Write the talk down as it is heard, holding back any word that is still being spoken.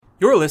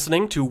You're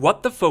listening to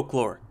What the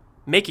Folklore,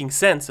 making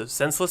sense of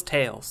senseless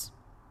tales.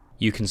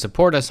 You can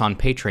support us on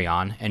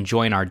Patreon and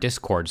join our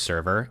Discord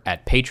server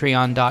at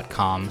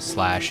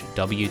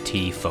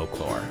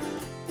patreon.com/WTfolklore.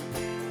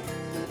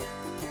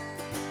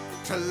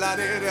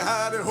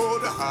 Tra-la-di-di-hi-di-ho,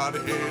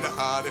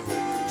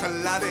 da-hi-di-hi-di-hi-di-ho.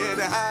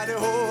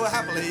 Tra-la-di-di-hi-di-ho,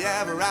 happily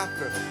ever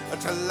after.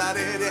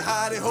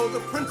 Tra-la-di-di-hi-di-ho, the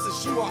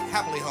princess, she walked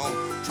happily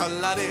home.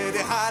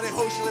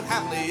 Tra-la-di-di-hi-di-ho, she lived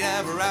happily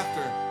ever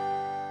after.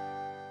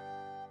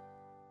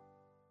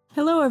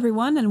 Hello,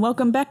 everyone, and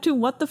welcome back to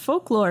What the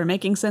Folklore,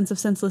 making sense of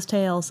senseless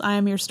tales. I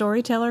am your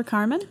storyteller,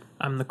 Carmen.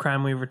 I'm the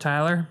Crime Weaver,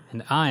 Tyler.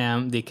 And I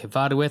am the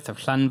Kevarwith of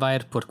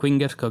Llanfair,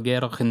 Portwinger,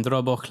 Cogero,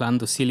 Hindrobo,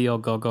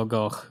 Llanducilio,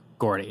 Gogogoch,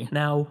 Gordy.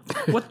 Now,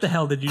 what the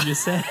hell did you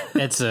just say?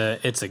 It's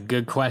a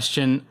good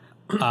question.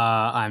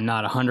 I'm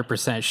not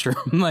 100% sure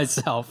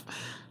myself.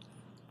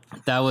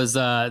 That was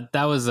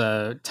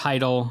a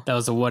title. That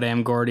was a What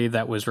Am Gordy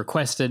that was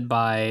requested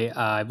by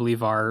I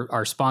believe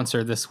our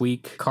sponsor this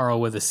week,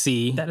 Carl with a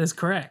C. That is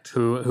correct.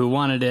 Who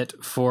wanted it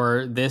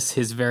for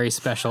his very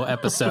special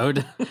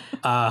episode.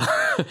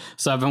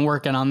 So I've been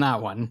working on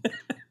that one.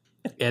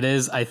 It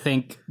is, I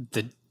think,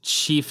 the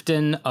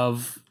chieftain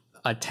of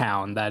a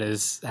town that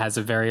has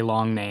a very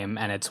long name,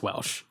 and it's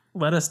Welsh.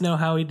 Let us know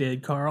how he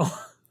did, Carl.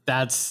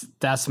 That's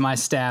my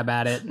stab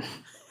at it.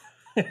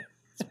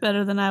 It's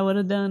better than I would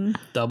have done.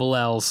 Double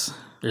L's.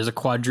 There's a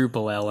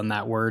quadruple L in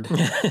that word.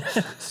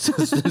 So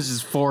there's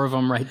just four of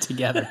them right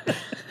together.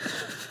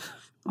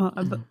 Well,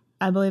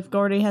 I believe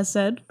Gordy has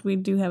said we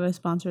do have a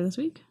sponsor this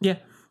week. Yeah,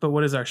 but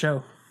what is our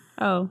show?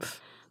 Oh,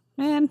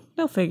 man,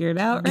 they'll figure it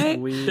out, right?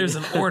 There's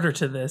an order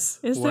to this.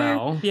 Is there?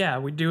 Well, Yeah,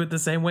 we do it the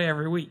same way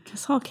every week.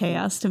 It's all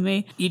chaos to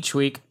me. each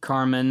week,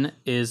 Carmen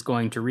is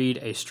going to read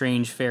a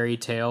strange fairy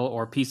tale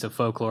or piece of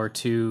folklore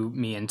to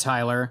me and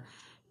Tyler.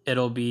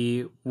 It'll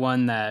be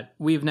one that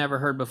we've never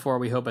heard before.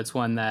 We hope it's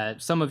one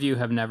that some of you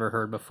have never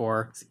heard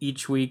before.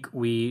 Each week,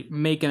 we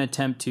make an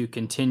attempt to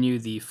continue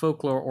the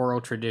folklore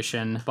oral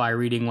tradition by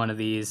reading one of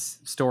these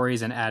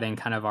stories and adding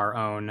kind of our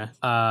own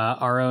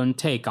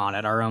take on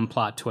it, our own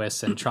plot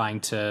twists, and trying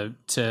to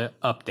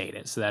update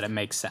it so that it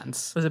makes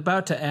sense. I was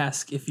about to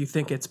ask if you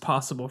think it's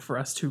possible for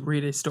us to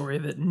read a story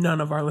that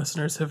none of our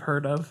listeners have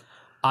heard of.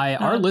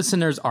 Our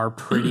listeners are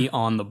pretty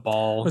on the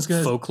ball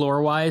gonna-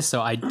 folklore-wise, so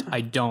I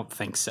don't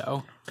think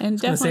so. And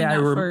I definitely say not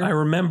for... I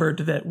remembered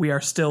that we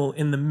are still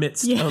in the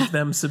midst Yeah. of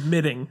them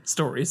submitting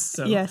stories.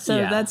 So Yeah, so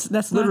Yeah. that's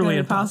not Literally going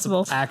to be impossible.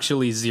 possible.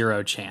 Actually,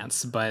 zero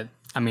chance, but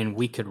I mean,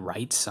 we could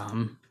write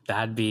some.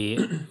 That'd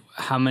be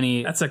how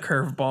many? that's a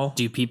curveball.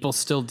 Do people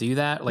still do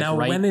that? Like, Now,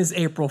 write, when is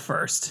April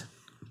 1st?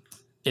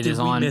 it did is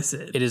we on? miss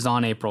it? It is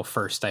on April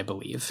 1st, I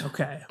believe.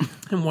 Okay.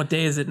 And what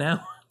day is it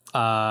now?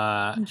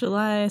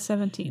 July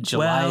 17th.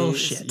 July. Well,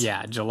 shit.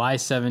 Yeah, July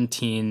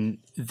 17,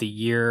 the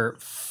year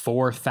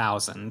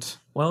 4000.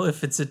 Well,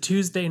 if it's a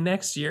Tuesday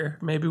next year,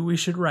 maybe we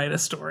should write a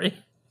story.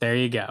 There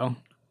you go.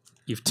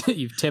 You've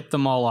tipped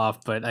them all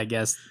off, but I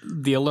guess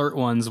the alert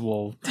ones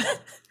will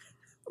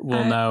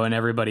know, and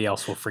everybody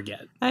else will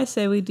forget. I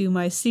say we do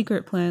my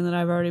secret plan that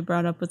I've already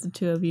brought up with the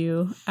two of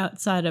you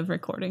outside of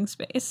recording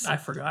space. I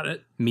forgot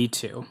it. Me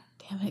too.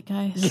 Damn it,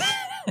 guys.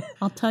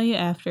 I'll tell you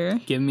after.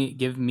 Give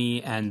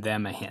me and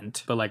them a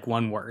hint, but like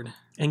one word.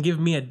 And give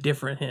me a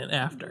different hint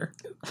after.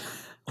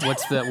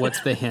 What's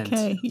the hint?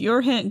 Okay,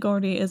 your hint,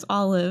 Gordy, is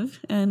olive,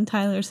 and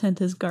Tyler's hint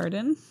is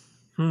garden.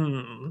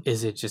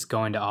 Is it just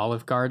going to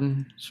Olive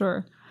Garden?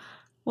 Sure.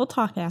 We'll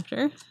talk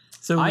after.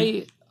 So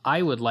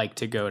I would like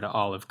to go to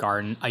Olive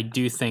Garden. I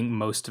do think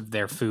most of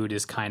their food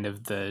is kind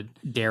of the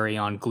dairy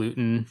on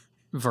gluten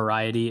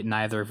variety,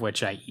 neither of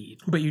which I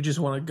eat. but you just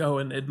want to go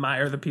and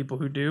admire the people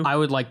who do? I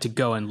would like to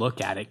go and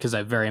look at it because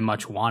I very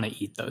much want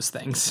to eat those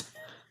things.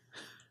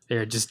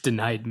 They're just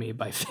denied me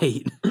by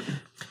fate.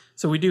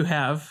 So we do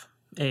have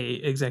a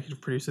executive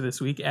producer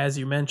this week. As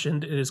you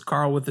mentioned, it is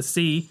Carl with the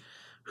C,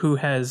 who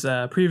has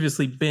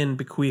previously been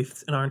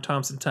bequeathed an Arn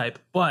Thompson type.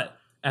 But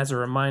as a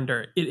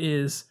reminder, it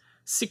is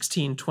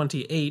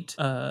 1628,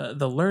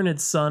 The Learned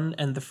Son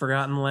and the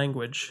Forgotten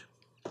Language.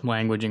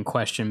 Language in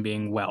question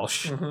being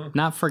Welsh.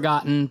 Not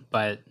forgotten,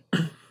 but...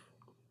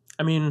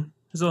 I mean,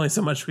 there's only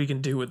so much we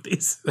can do with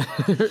these.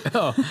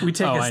 Oh, We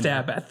take a I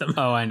stab know. at them.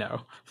 Oh, I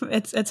know.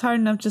 It's hard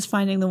enough just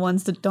finding the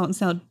ones that don't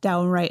sound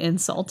downright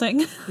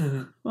insulting.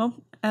 Well,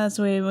 as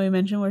we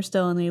mentioned, we're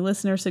still in the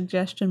listener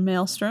suggestion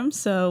maelstrom,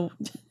 so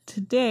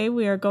today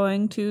we are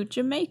going to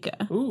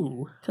Jamaica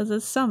Ooh. because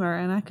it's summer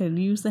and I could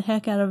use the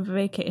heck out of a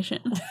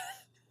vacation.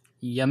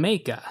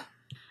 Jamaica.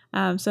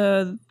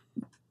 So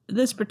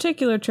this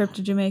particular trip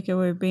to Jamaica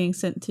we're being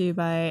sent to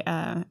by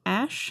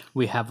Ash.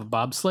 We have a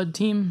bobsled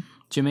team.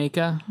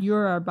 Jamaica.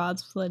 You're our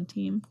bobsled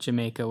team.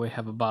 Jamaica, we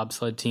have a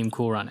bobsled team.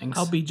 Cool Runnings.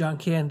 I'll be John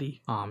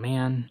Candy. Oh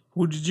man.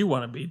 Who did you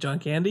want to be, John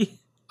Candy?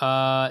 No,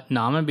 I'm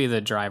gonna be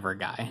the driver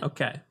guy.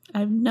 Okay. I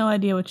have no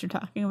idea what you're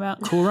talking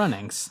about. Cool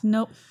Runnings.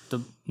 Nope.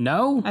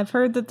 No? I've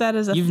heard that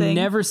is a You've thing.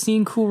 never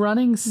seen Cool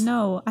Runnings?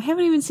 No, I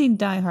haven't even seen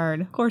Die Hard.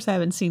 Of course I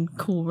haven't seen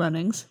Cool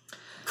Runnings.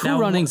 Cool Now,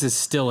 Runnings is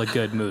still a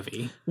good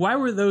movie. Why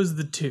were those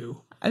the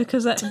two?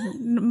 Because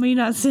me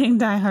not seeing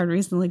Die Hard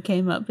recently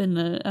came up in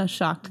a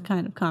shocked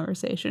kind of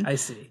conversation. I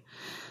see.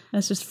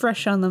 That's just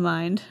fresh on the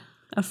mind.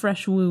 A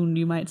fresh wound,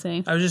 you might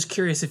say. I was just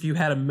curious if you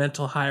had a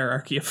mental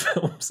hierarchy of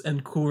films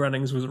and Cool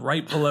Runnings was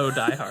right below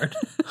Die Hard.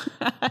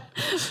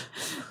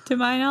 To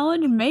my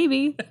knowledge,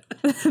 maybe.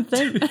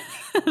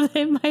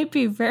 they might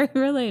be very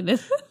related.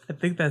 I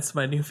think that's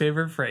my new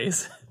favorite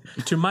phrase.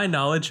 To my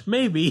knowledge,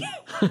 maybe.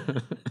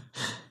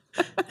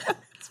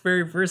 It's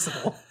very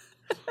versatile.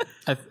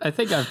 I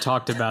think I've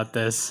talked about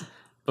this,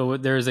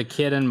 but there was a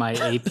kid in my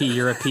AP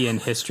European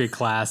history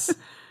class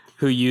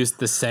who used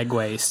the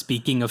segue,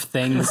 speaking of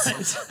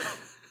things,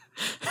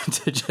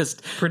 to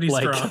just Pretty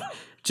strong.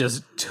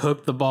 Just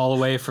took the ball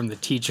away from the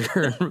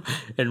teacher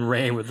and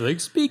ran with like,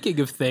 speaking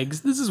of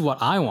things, this is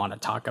what I want to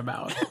talk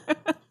about.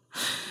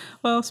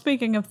 Well,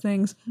 speaking of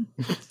things,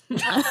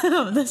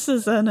 this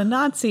is an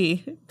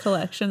Anansi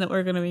collection that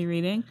we're going to be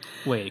reading.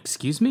 Wait,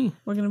 excuse me?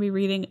 We're going to be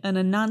reading an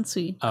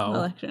Anansi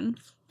collection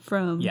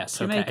from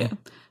Jamaica. Okay.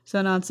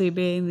 So Anansi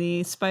being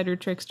the spider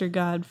trickster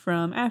god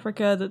from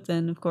Africa that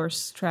then, of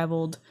course,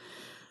 traveled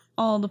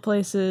all the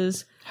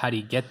places. How do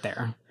you get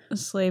there?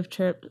 Slave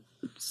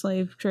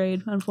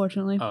trade,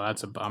 unfortunately. Oh,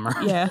 that's a bummer.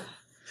 Yeah.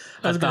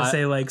 I was going to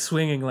say like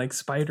swinging like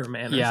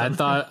Spider-Man or Yeah,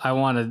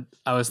 something.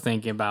 I was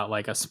thinking about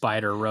like a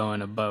spider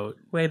rowing a boat.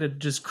 Way to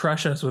just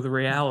crush us with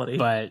reality.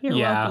 But You're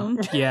welcome.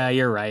 yeah,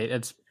 you're right.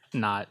 It's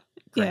not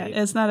great.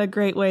 Yeah, it's not a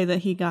great way that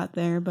he got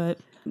there, but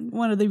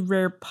one of the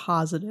rare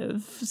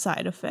positive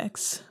side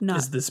effects. Not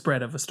is the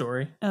spread of a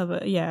story. of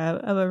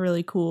a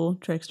really cool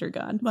trickster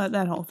god, but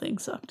that whole thing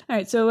sucked. All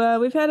right, so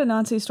we've had a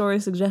Anansi story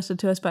suggested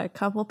to us by a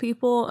couple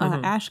people.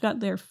 Ash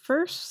got there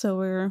first, so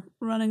we're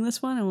running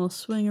this one, and we'll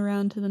swing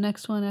around to the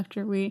next one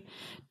after we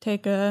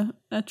take a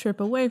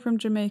trip away from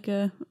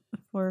Jamaica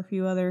for a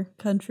few other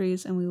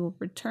countries, and we will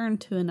return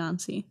to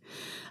Anansi.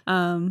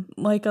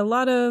 Like a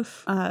lot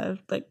of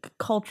like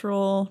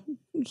cultural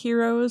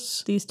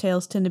heroes, these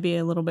tales tend to be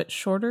a little bit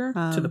shorter.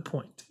 To the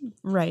point.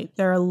 Right.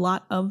 There are a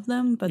lot of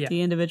them, but Yeah.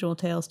 the individual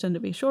tales tend to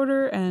be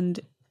shorter, and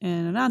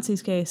in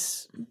Anansi's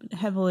case,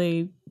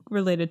 heavily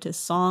related to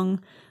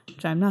song,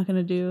 which I'm not going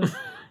to do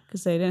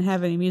because they didn't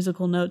have any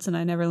musical notes and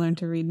I never learned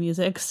to read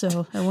music,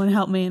 so it wouldn't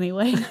help me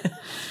anyway.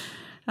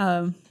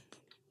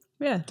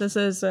 Yeah, this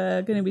is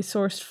going to be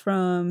sourced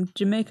from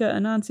Jamaica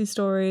Anansi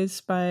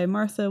Stories by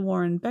Martha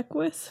Warren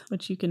Beckwith,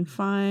 which you can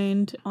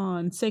find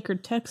on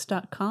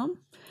sacredtext.com.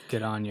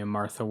 Good on you,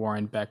 Martha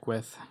Warren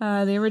Beckwith.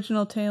 The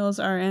original tales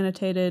are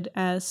annotated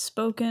as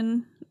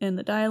spoken in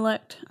the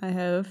dialect. I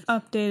have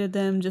updated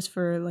them just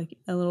for like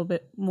a little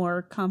bit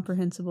more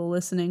comprehensible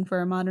listening for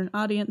a modern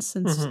audience,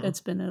 since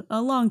it's been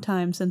a long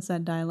time since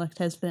that dialect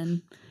has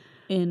been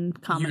in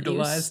common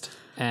Utilized.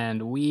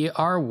 And we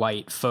are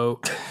white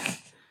folk. use.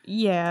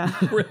 Yeah.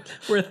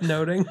 Worth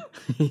noting.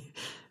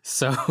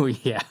 So,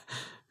 yeah.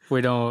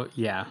 We don't,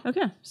 yeah.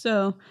 Okay,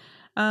 so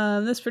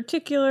this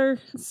particular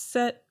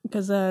set,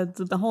 because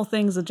the whole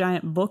thing's a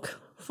giant book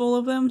full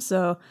of them,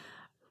 so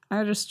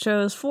I just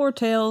chose 4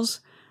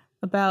 tales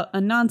about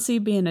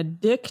Anansi being a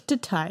dick to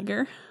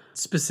Tiger.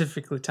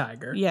 Specifically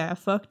Tiger. Yeah,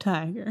 fuck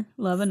Tiger.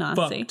 Love Anansi.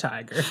 Fuck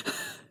Tiger.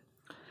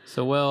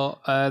 So, Will,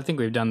 I think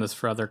we've done this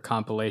for other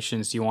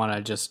compilations. Do you want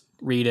to just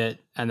read it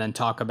and then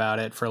talk about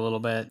it for a little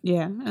bit?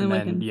 Yeah, And we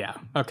then, can, yeah.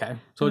 Okay.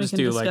 So we'll we just can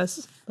do like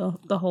discuss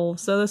the whole.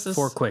 So this is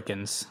 4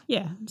 quickens.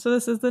 Yeah, so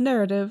this is the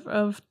narrative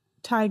of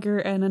Tiger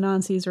and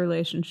Anansi's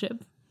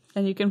relationship,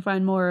 and you can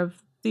find more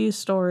of these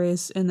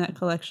stories in that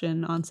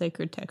collection on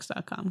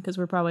sacredtext.com, because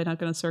we're probably not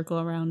going to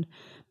circle around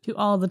to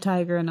all the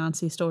Tiger and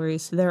Anansi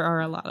stories. There are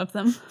a lot of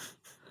them.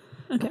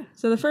 Okay,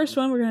 so the first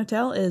one we're going to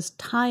tell is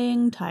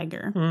Tying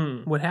Tiger.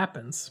 What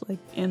happens? Like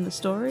in the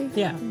story?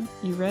 Yeah.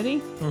 You ready?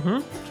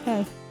 Mm-hmm.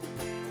 Okay.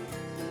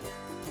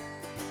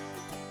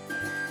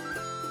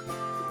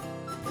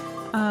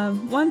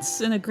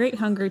 Once in a great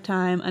hungry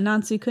time,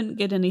 Anansi couldn't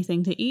get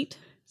anything to eat,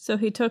 so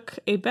he took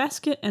a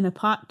basket and a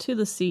pot to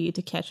the sea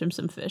to catch him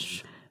some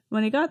fish.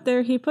 When he got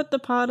there, he put the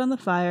pot on the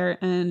fire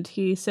and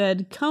he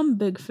said, "Come,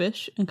 big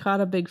fish," and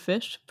caught a big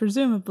fish,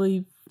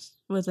 presumably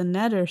with a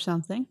net or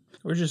something.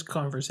 Or just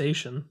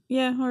conversation.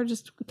 Yeah, or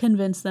just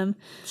convince them.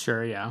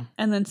 Sure, yeah.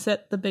 And then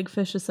set the big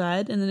fish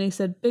aside, and then he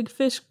said, "Big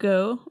fish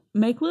go,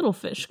 make little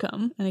fish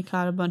come." And he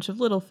caught a bunch of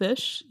little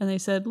fish, and they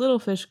said, "Little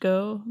fish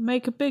go,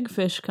 make a big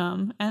fish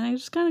come." And it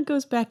just kind of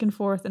goes back and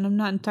forth, and I'm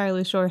not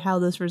entirely sure how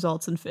this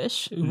results in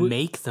fish.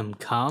 Make them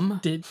come?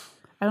 Did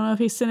I don't know if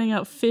he's sending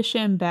out fish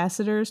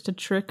ambassadors to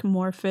trick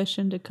more fish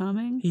into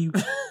coming.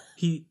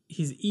 he's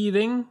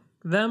eating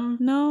them?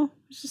 No,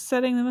 he's just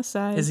setting them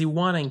aside. Is he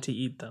wanting to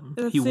eat them?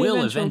 That's He the will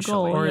eventual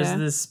eventually. goal, Or yeah. is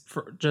this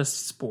for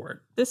just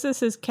sport? This is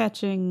his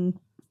catching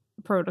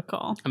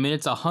protocol. I mean,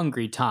 it's a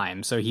hungry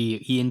time, so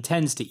he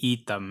intends to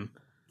eat them.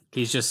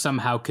 He's just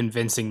somehow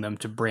convincing them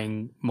to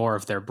bring more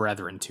of their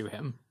brethren to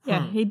him.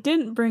 Yeah, he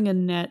didn't bring a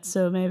net,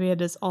 so maybe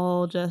it is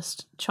all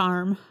just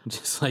charm.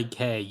 Just like,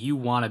 hey, you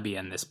want to be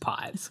in this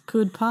pot. It's a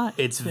good pot.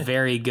 It's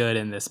very good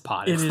in this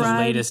pot. It's It the is-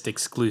 latest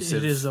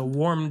exclusive. It is a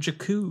warm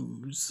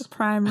jacuzzi.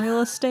 Prime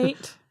real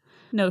estate.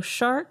 No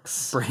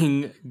sharks.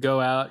 Go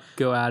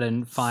out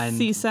and find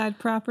Seaside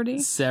property.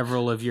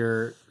 several of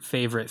your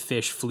favorite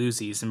fish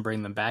floozies and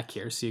bring them back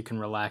here so you can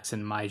relax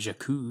in my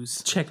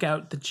jacuzzi. Check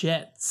out the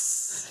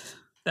jets.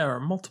 There are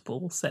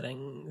multiple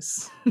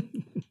settings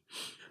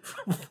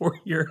for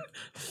your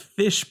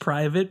fish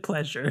private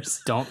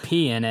pleasures. Don't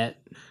pee in it.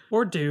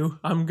 Or do.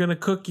 I'm going to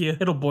cook you.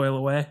 It'll boil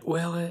away.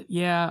 Well,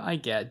 yeah, I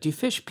get. Do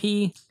fish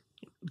pee?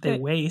 They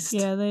waste.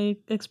 Yeah, they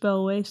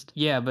expel waste.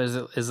 Yeah, but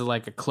is it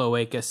like a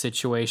cloaca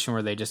situation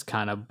where they just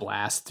kind of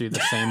blast through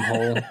the same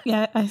hole?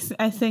 Yeah,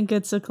 I think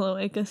it's a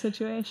cloaca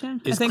situation.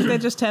 I think they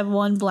just have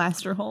one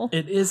blaster hole.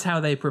 It is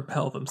how they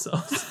propel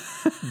themselves.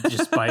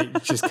 just kind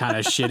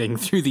of shitting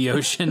through the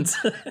oceans.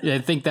 I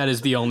think that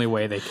is the only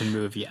way they can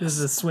move. Yes. This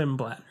is a swim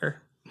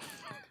bladder.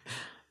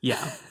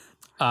 Yeah.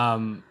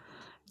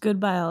 Good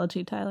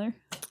biology, Tyler.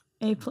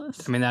 A+.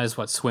 I mean, that is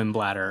what swim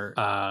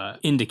bladder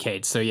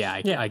indicates. So yeah,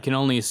 I can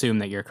only assume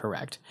that you're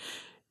correct.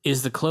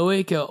 Is the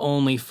cloaca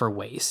only for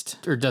waste,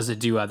 or does it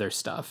do other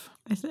stuff?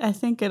 I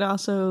think it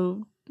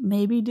also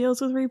maybe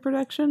deals with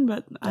reproduction,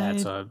 but I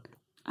do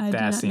that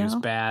not seems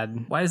know.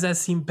 bad. Why does that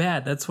seem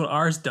bad? That's what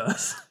ours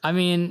does. I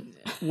mean,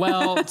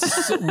 well,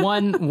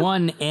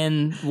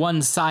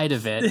 one side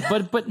of it,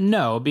 but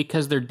no,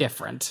 because they're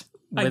different.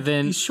 But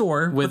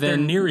they're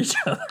near each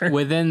other.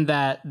 Within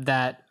that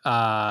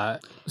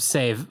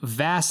say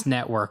vast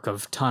network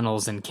of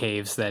tunnels and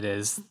caves that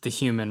is the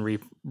human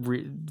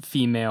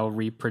female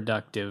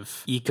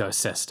reproductive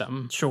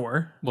ecosystem.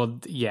 Sure.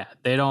 Well, yeah,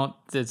 they don't.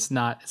 It's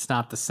not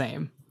the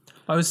same.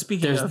 I was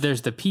speaking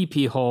There's the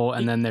pee hole,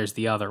 and then there's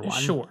the other one.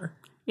 Sure.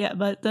 Yeah,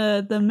 but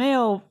the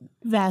male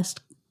vast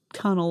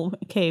tunnel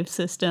cave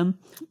system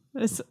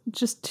is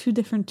just two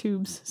different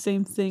tubes,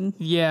 same thing.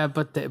 Yeah,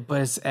 but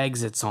it's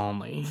exits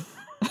only.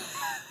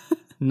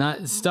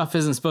 Not stuff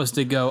isn't supposed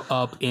to go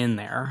up in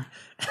there.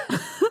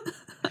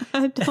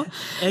 I don't.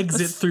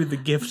 Exit through the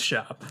gift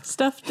shop.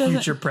 Stuff doesn't.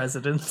 Future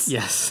presidents.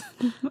 Yes.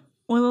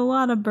 With a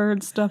lot of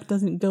bird stuff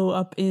doesn't go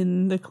up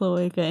in the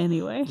cloaca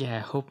anyway. Yeah, I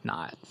hope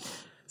not.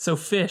 So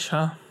fish,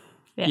 huh?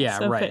 Yeah,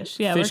 so right. Fish.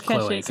 Yeah, Fish we're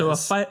catching. cloacas.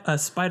 So a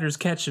spider's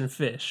catching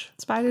fish.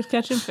 Spiders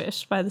catching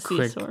fish by the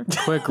seashore.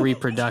 Quick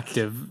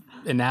reproductive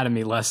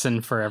anatomy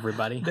lesson for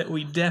everybody. That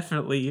we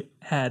definitely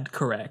had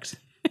correct.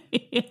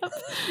 Yep.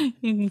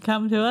 You can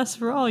come to us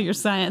for all your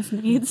science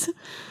needs.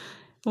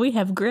 We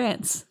have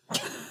grants.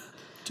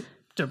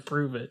 To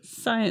prove it.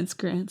 Science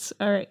grants.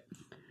 All right.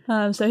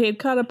 So he had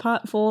caught a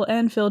pot full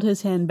and filled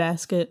his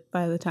handbasket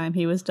by the time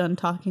he was done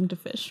talking to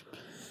fish.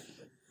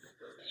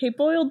 He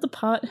boiled the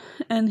pot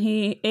and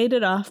he ate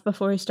it off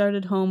before he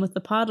started home with the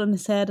pot on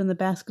his head and the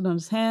basket on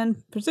his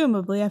hand,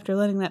 presumably after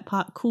letting that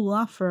pot cool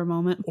off for a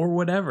moment. Or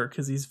whatever,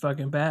 because he's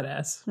fucking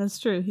badass. That's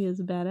true. He is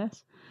a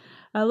badass.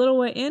 A little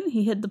way in,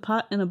 he hid the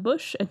pot in a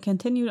bush and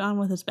continued on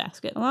with his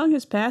basket. Along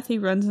his path, he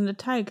runs into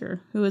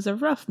Tiger, who is a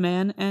rough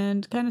man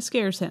and kind of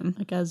scares him,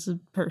 like as a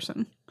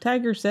person.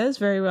 Tiger says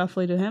very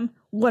roughly to him,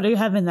 "What do you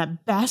have in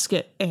that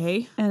basket,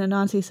 eh?" And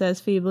Anansi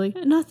says feebly,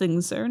 "Nothing,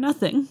 sir,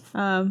 nothing."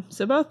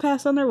 So both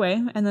pass on their way,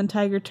 and then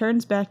Tiger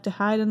turns back to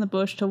hide in the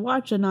bush to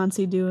watch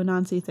Anansi do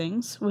Anansi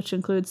things, which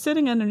include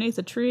sitting underneath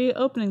a tree,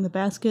 opening the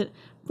basket,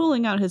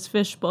 pulling out his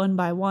fish one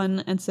by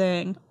one, and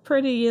saying,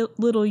 "Pretty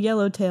little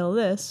yellowtail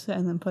this,"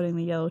 and then putting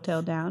the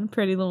yellowtail down,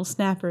 "Pretty little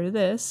snapper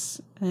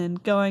this,"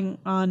 and going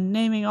on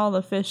naming all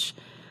the fish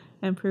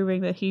and proving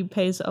that he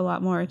pays a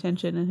lot more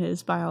attention in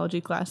his biology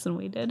class than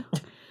we did.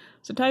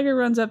 So Tiger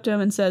runs up to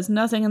him and says,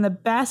 "Nothing in the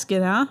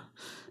basket, huh?"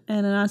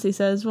 And Anansi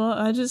says, "Well,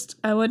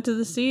 I went to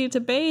the sea to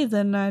bathe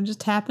and I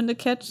just happened to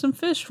catch some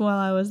fish while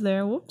I was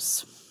there.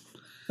 Whoops."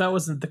 That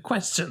wasn't the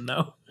question,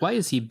 though. Why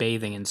is he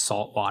bathing in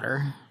salt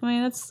water? I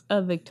mean, that's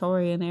a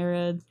Victorian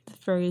era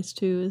phrase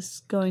too,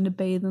 is going to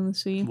bathe in the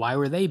sea. Why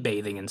were they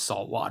bathing in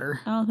salt water?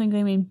 I don't think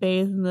they mean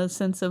bathe in the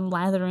sense of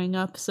lathering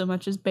up so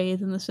much as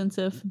bathe in the sense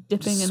of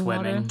dipping in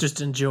Swimming. water.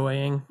 Just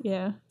enjoying.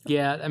 Yeah.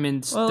 Yeah, I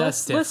mean, Well,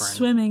 that's different. less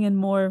swimming and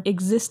more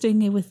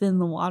existing within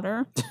the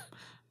water.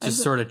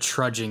 Just sort of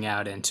trudging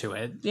out into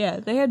it. Yeah,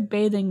 they had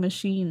bathing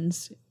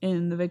machines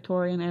in the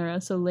Victorian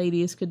era so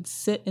ladies could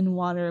sit in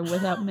water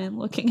without men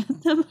looking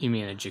at them. You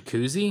mean a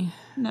jacuzzi?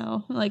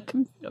 No, like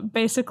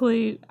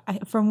basically,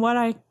 from what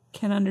I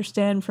can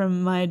understand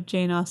from my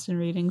Jane Austen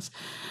readings,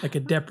 Like a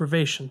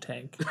deprivation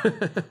tank.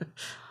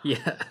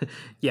 Yeah.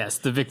 Yes,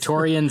 the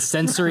Victorian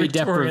sensory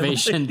Victorian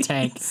deprivation ladies.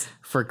 tank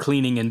for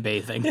cleaning and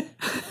bathing.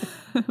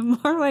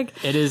 more like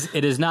It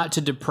is not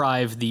to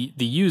deprive the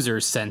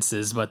user's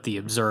senses, but the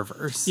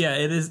observers. Yeah,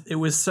 it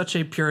was such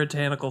a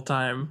puritanical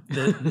time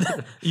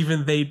that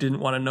even they didn't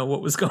want to know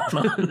what was going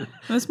on.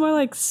 it was more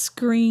like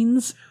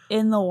screens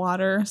in the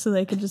water, so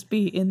they could just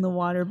be in the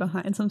water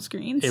behind some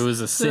screens. It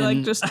was a So they, like,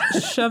 sin.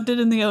 just shoved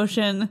it in the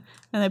ocean,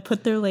 and they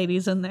put their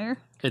ladies in there.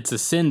 It's a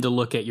sin to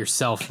look at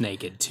yourself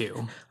naked,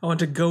 too. I want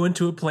to go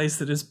into a place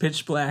that is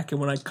pitch black, and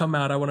when I come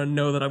out, I want to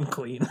know that I'm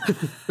clean.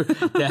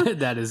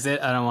 That is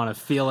it. I don't want to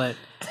feel it.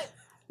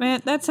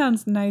 Man, that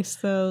sounds nice,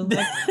 though.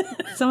 Like,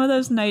 some of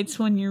those nights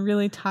when you're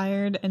really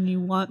tired and you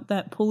want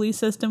that pulley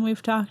system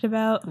we've talked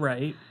about.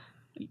 Right.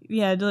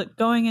 Yeah,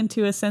 going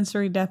into a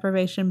sensory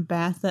deprivation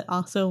bath that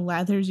also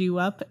lathers you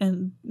up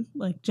and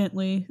like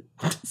gently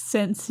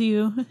scents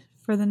you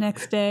for the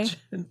next day.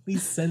 Gently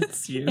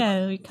scents you.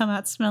 Yeah, you come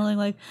out smelling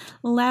like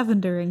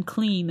lavender and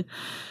clean.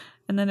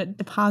 And then it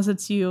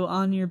deposits you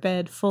on your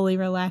bed fully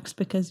relaxed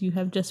because you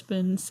have just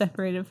been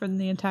separated from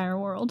the entire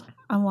world.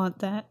 I want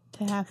that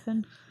to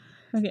happen.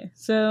 Okay,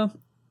 so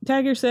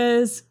Tiger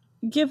says,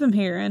 give them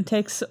here, and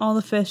takes all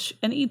the fish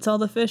and eats all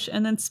the fish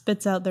and then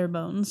spits out their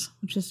bones,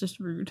 which is just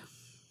rude.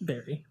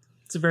 Very.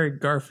 It's a very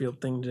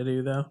Garfield thing to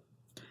do, though.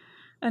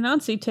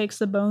 Anansi takes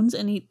the bones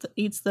and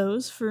eats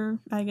those for,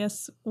 I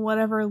guess,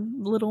 whatever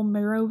little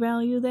marrow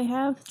value they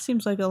have.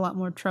 Seems like a lot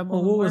more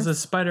trouble. Well, what was a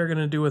spider going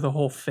to do with a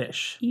whole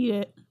fish? Eat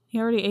it. He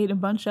already ate a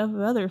bunch of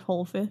other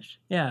whole fish.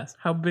 Yeah,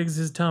 how big's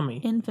his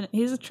tummy? Infinite.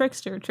 He's a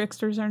trickster.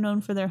 Tricksters are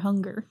known for their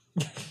hunger.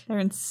 Their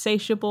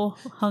insatiable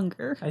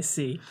hunger. I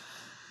see.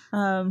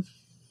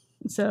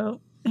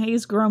 So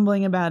he's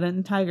grumbling about it,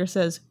 and Tiger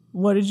says,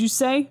 what did you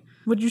say?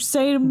 What did you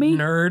say to me?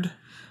 Nerd.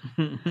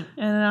 And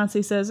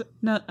Anansi says,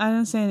 no, I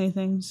didn't say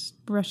anything,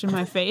 just brushing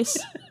my face.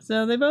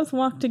 So they both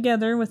walk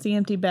together with the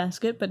empty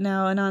basket, but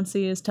now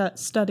Anansi is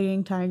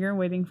studying Tiger,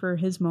 waiting for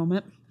his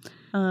moment.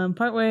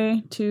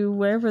 Partway to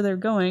wherever they're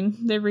going,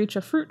 they reach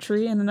a fruit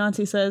tree, and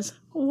Anansi says,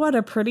 what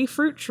a pretty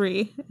fruit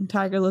tree. And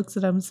Tiger looks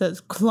at him and says,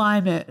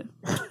 climb it.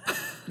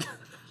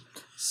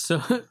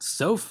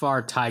 So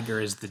far,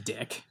 Tiger is the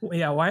dick.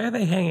 Yeah, why are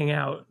they hanging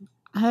out?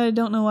 I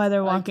don't know why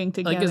they're walking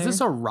together. Like, is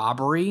this a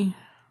robbery?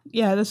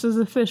 Yeah, this is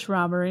a fish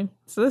robbery.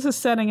 So this is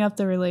setting up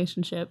the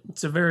relationship.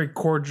 It's a very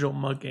cordial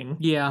mugging.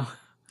 Yeah.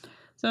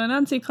 So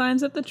Anansi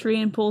climbs up the tree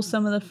and pulls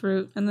some of the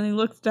fruit, and then he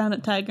looks down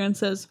at Tiger and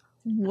says,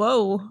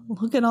 whoa,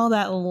 look at all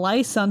that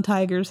lice on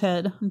Tiger's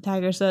head. And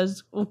Tiger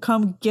says, well,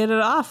 come get it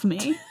off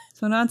me.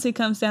 So Anansi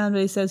comes down,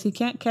 but he says he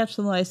can't catch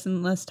the lice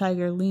unless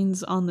Tiger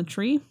leans on the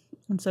tree.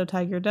 And so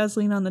Tiger does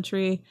lean on the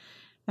tree,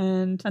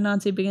 and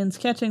Anansi begins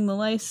catching the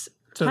lice.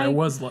 So there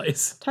was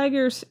lice.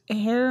 Tiger's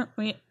hair,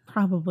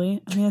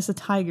 probably. I mean, it's a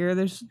tiger.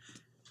 There's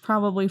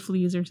probably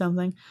fleas or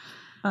something.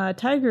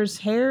 Tiger's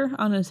hair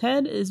on his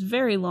head is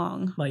very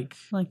long. Like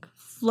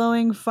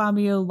flowing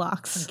Fabio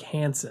locks. Like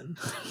Hanson.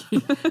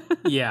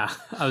 Yeah,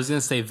 I was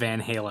going to say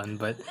Van Halen,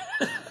 but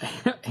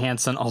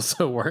Hanson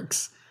also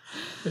works.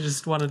 I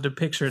just wanted to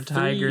picture a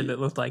tiger that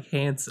looked like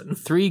Hanson.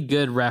 3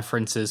 good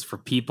references for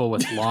people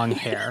with long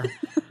hair.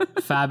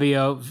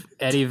 Fabio,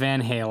 Eddie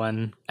Van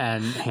Halen,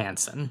 and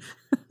Hanson.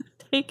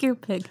 Take your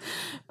pick.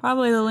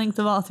 Probably the length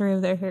of all 3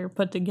 of their hair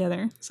put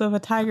together. So if a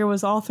tiger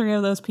was all 3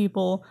 of those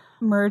people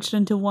merged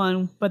into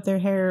one, but their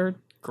hair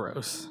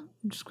Gross.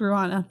 just grew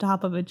on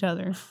top of each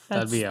other.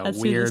 That'd be a that's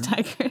who weird, this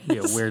tiger is. be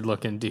a weird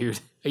looking dude.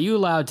 Are you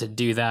allowed to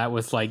do that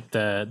with like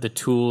the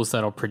tools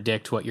that'll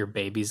predict what your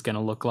baby's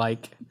gonna look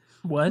like?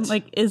 What?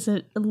 Like, is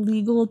it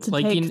illegal to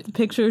Like, take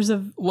pictures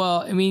of?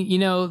 Well, I mean,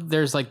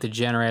 there's like the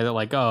generator that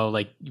like, oh,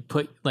 like you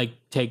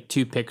take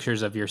 2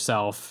 pictures of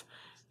yourself,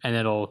 and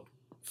it'll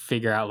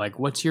figure out like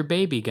what's your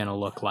baby gonna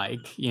look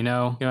like. You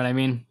know what I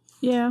mean?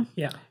 Yeah.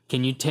 Yeah.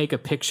 Can you take a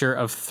picture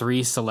of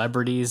 3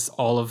 celebrities,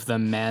 all of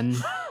them men,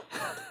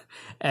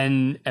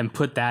 and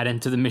put that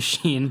into the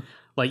machine?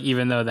 Like,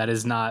 even though that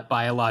is not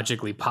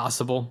biologically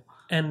possible.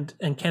 And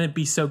can it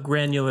be so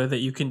granular that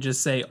you can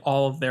just say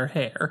all of their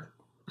hair?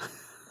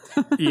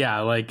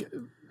 Yeah, like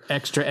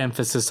extra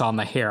emphasis on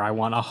the hair. I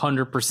want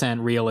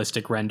 100%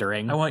 realistic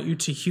rendering. I want you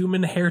to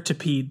human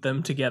hair-to-pede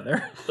them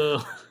together.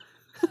 Ugh.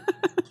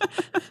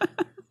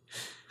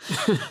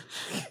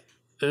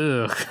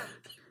 Ugh.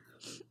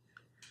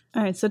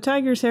 All right. So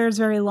Tiger's hair is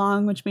very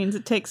long, which means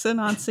it takes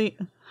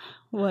Anansi.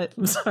 What?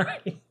 I'm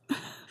sorry.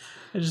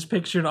 I just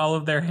pictured all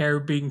of their hair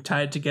being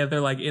tied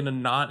together like in a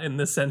knot in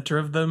the center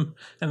of them,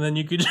 and then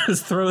you could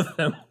just throw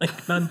them like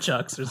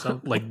nunchucks or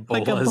something. Like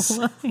Like a bolas.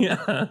 bola.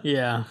 Yeah.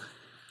 Yeah.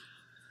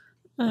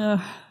 All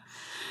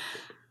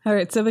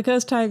right. So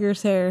because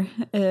Tiger's hair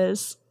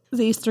is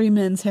these 3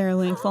 men's hair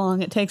length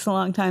long, it takes a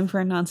long time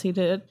for Anansi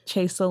to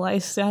chase the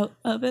lice out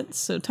of it.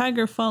 So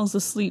Tiger falls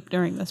asleep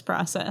during this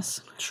process.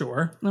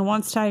 Sure. And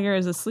once Tiger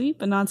is asleep,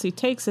 Anansi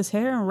takes his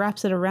hair and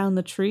wraps it around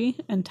the tree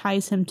and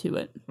ties him to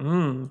it.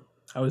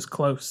 I was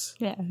close.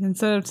 Yeah.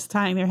 Instead of just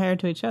tying their hair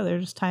to each other,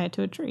 just tie it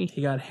to a tree.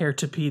 He got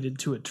hair-to-peded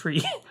to a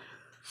tree.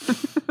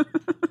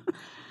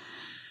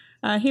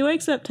 He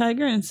wakes up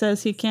Tiger and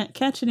says he can't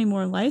catch any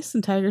more lice.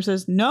 And Tiger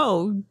says,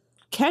 no,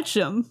 catch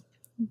them.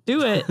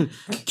 Do it.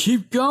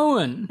 Keep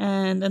going.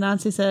 And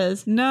Anansi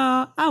says,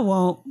 no, I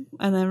won't.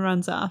 And then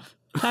runs off.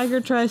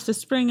 Tiger tries to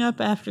spring up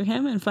after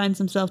him and finds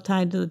himself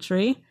tied to the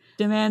tree.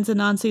 Demands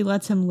Anansi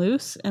lets him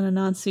loose. And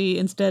Anansi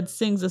instead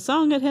sings a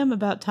song at him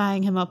about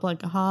tying him up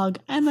like a hog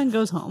and then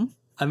goes home.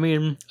 I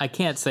mean, I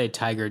can't say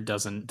Tiger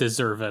doesn't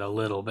deserve it a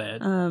little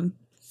bit.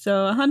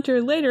 So a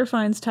hunter later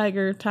finds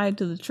Tiger tied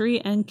to the tree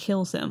and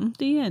kills him.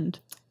 The end.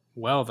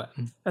 Well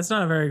then. That's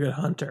not a very good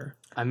hunter.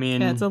 I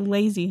mean, Yeah, it's a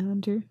lazy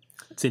hunter.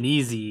 it's an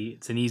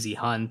easy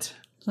hunt.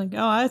 It's like,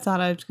 oh, I thought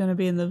I was going to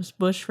be in this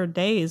bush for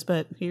days,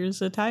 but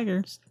here's a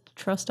tiger.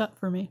 Trust up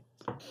for me.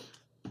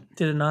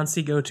 Did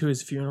Anansi go to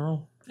his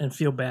funeral And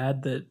feel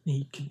bad that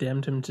he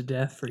condemned him to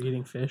death for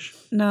eating fish.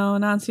 No,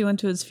 Anansi went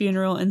to his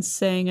funeral and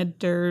sang a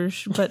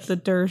dirge, but the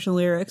dirge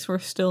lyrics were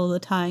still the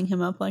tying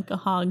him up like a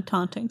hog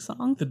taunting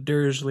song. The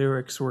dirge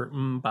lyrics were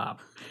bop.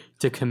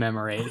 To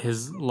commemorate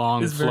his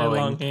long, His very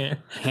flowing, long hair.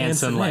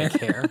 Hanson-like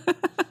hair.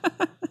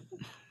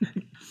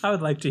 I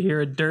would like to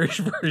hear a dirge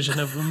version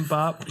of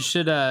bop.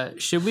 Should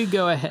we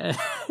go ahead?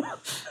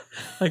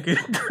 Like a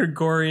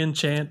Gregorian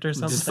chant or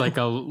something. Just like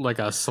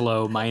a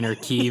slow minor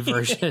key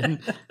version.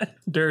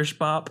 Dirge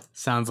bop.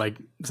 Sounds like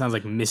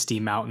Misty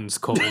Mountains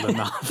cold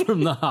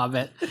from The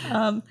Hobbit.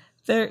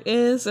 There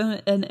is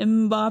an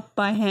Mbop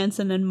by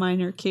Hanson and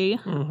minor key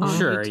on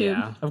Sure, YouTube,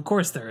 yeah. Of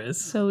course there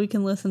is. so we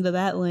can listen to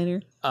that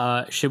later.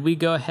 Should we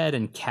go ahead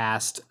and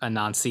cast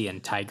Anansi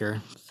and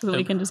Tiger? So that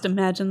we can just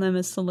imagine them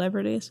as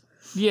celebrities.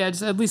 Yeah,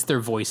 just at least their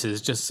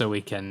voices, just so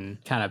we can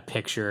kind of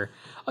picture.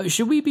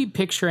 Should we be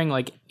picturing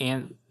like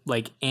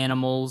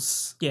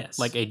animals? Yes.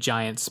 Like a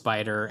giant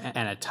spider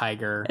and a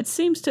tiger. It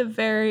seems to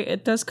vary.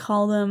 It does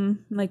call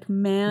them like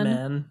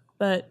man.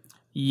 But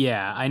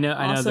Yeah, I know.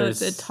 also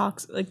There's. it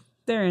talks like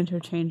they're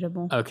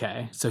interchangeable.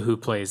 Okay, so who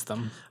plays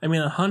them? I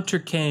mean, a hunter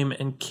came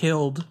and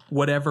killed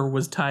whatever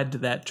was tied to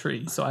that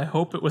tree, so I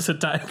hope it was a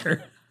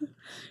tiger.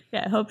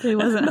 Yeah, I hope he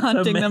wasn't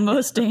hunting the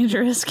most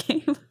dangerous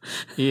game.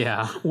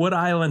 Yeah, What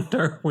island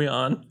are we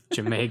on?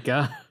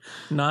 Jamaica.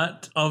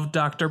 Not of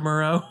Dr.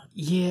 Moreau?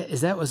 Yeah,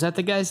 was that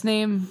the guy's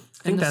name?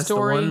 I think in the that's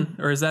story? the one.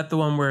 Or is that the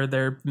one where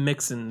they're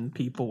mixing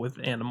people with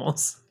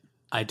animals?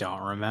 I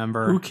don't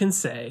remember. Who can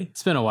say?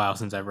 It's been a while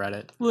since I've read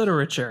it.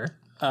 Literature.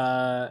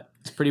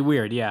 It's pretty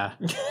weird. Yeah.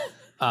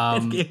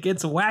 It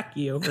gets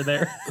wacky over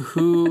there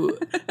Who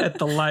at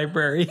the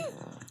library.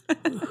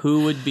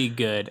 who would be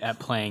good at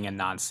playing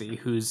Anansi?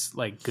 Who's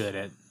like good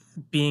at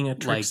Being a like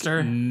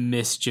trickster.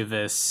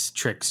 mischievous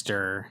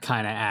trickster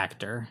kind of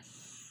actor?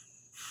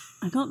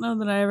 I don't know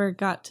that I ever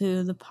got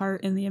to the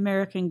part in the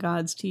American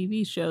Gods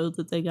TV show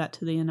that they got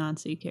to the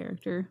Anansi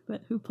character,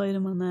 but who played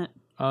him on that?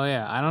 Oh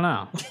yeah, I don't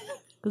know.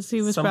 Because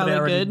he was Somebody probably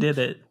already good. did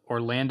it.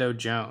 Orlando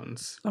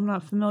Jones. I'm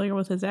not familiar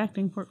with his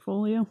acting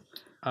portfolio.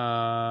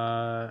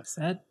 Is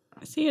that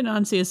I see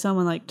Anansi as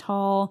someone like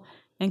tall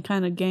and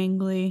kind of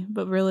gangly,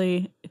 but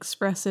really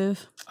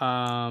expressive.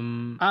 I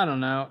don't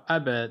know. I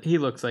bet he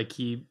looks like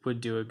he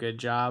would do a good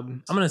job.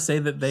 I'm gonna say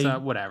that they So,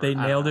 whatever. they I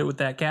don't nailed know. it with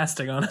that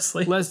casting,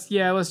 honestly. Let's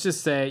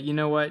just say, you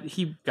know what?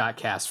 He got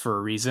cast for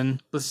a reason.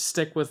 Let's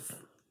stick with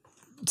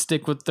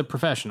the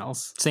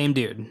professionals. Same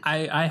dude.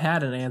 I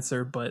had an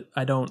answer, but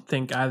I don't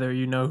think either of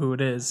you know who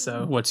it is,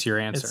 so What's your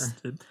answer?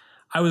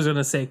 I was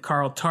gonna say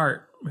Carl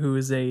Tart, who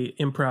is a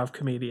improv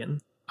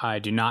comedian. I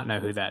do not know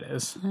who that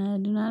is. I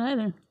do not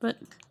either, but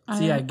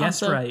See, I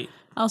guessed also, right.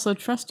 Also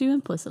trust you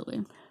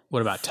implicitly.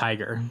 What about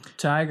Tiger?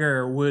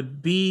 Tiger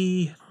would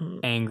be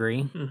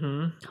Angry,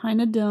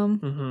 Kind of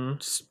dumb.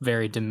 just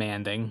very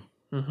demanding.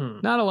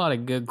 Not a lot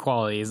of good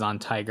qualities on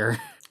Tiger.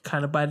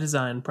 kind of by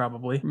design,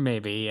 probably.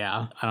 Maybe,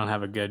 yeah. I don't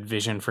have a good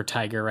vision for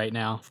Tiger right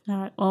now. All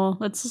right, well,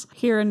 let's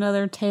hear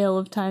another tale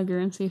of Tiger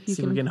and see if you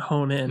See if we can. can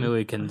hone in Maybe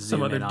we can on zoom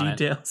some other in on it.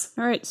 details.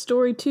 All right,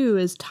 story 2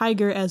 is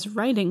Tiger as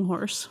riding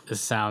horse.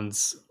 This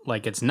sounds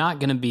like it's not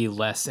going to be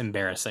less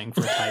embarrassing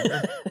for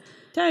Tiger.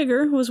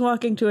 Tiger was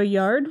walking to a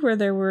yard where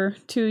there were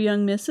 2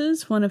 young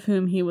misses, one of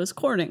whom he was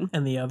courting.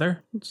 And the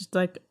other, Just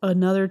like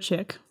another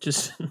chick.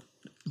 just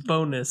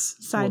bonus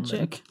Side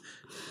woman. chick.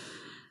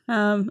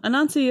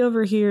 Anansi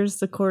overhears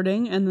the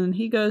courting, and then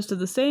he goes to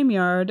the same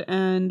yard,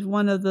 and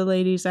one of the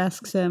ladies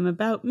asks him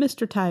about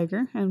Mr.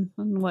 Tiger and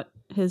what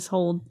his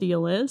whole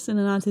deal is. And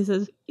Anansi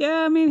says,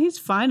 yeah, I mean, he's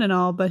fine and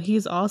all, but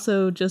he's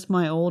also just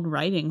my old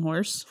riding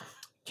horse.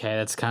 Okay,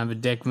 that's kind of a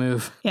dick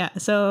move. Yeah,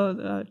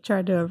 so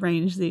tried to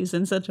arrange these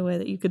in such a way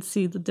that you could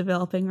see the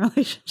developing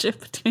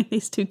relationship between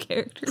these 2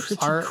 characters.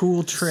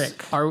 Cool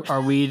trick.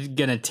 Are we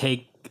gonna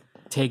take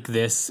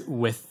this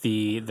with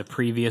the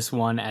previous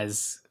one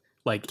as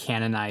like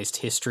canonized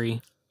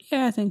history,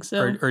 Yeah, I think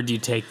so. or do you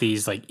take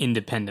these like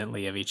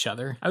independently of each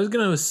other? I was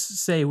gonna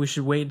say we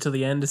should wait until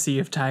the end to see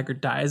if Tiger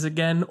dies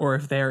again or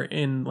if they're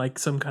in like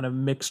some kind of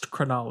mixed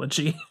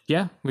chronology.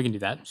 Yeah, we can do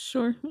that.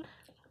 Sure.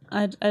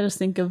 I just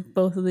think of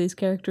both of these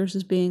characters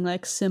as being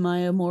like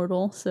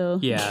semi-immortal, so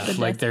Yeah, the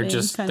like death they're being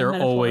just kind of they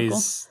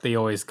metaphorical.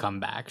 always come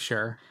back.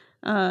 Sure.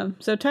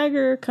 So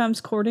Tiger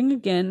comes courting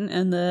again,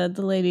 and the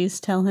ladies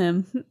tell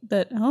him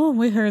that, oh,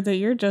 we heard that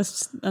you're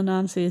just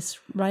Anansi's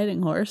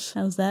riding horse.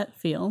 How's that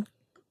feel?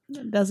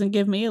 Doesn't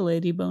give me a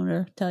lady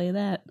boner, tell you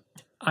that.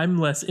 I'm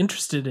less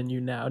interested in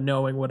you now,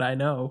 knowing what I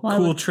know. Why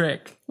Cool would-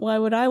 trick. Why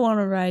would I want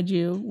to ride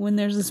you when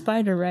there's a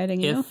spider riding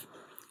you?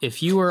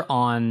 If you were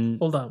on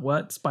Hold on,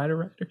 what? Spider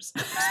Riders?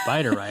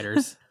 Spider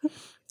Riders,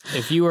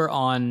 if you were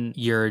on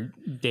your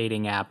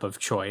dating app of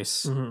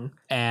choice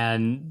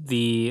and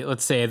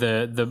let's say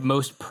the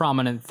most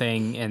prominent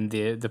thing in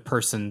the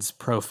person's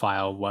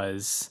profile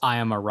was I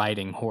am a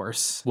riding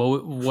horse,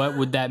 what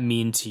would that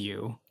mean to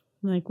you?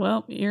 Like,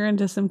 well, you're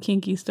into some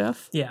kinky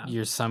stuff. Yeah.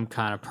 You're some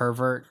kind of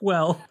pervert,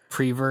 Well,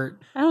 prevert.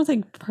 I don't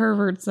think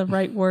pervert's the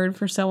right word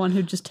for someone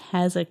who just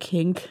has a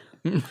kink.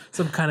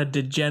 Some kind of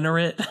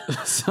degenerate.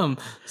 some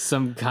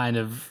kind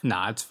of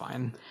it's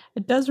fine.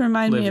 It does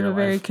remind Live me of your a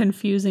very life.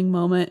 confusing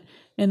moment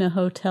in a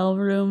hotel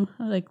room.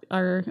 Like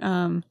our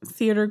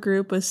theater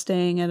group was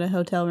staying at a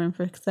hotel room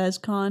for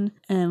ThesCon,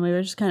 and we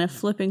were just kind of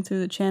flipping through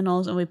the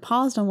channels, and we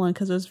paused on one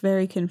because it was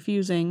very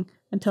confusing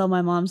until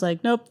my mom's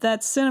like, nope,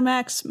 that's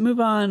Cinemax, move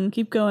on,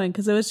 keep going.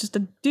 Because it was just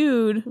a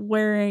dude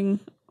wearing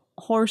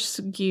horse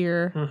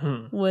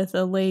gear with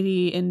a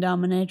lady in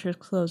dominatrix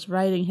clothes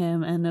riding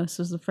him, and this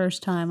was the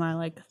first time our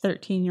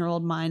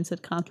 13-year-old minds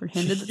had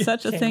comprehended that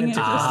such a Came thing into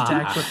existed.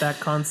 contact with that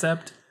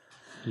concept.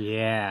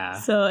 Yeah.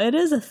 So it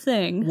is a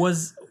thing.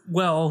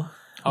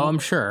 I'm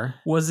sure.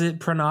 Was it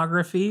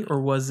pornography or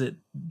was it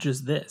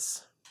just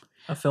this?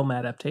 A film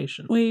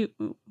adaptation?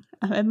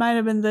 It might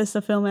have been a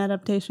film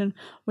adaptation.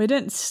 We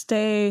didn't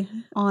stay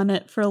on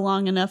it for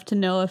long enough to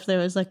know if there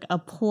was a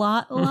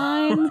plot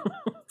line,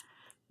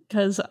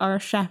 because our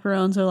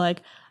chaperones are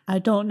like, I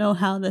don't know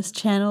how this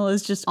channel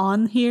is just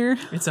on here.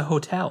 It's a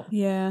hotel.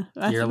 Yeah.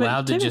 You're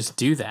allowed to just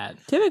do that.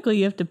 Typically,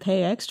 you have to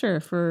pay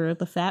extra for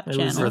the FAP It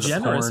was channel. a the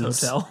generous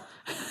porns. hotel.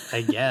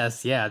 I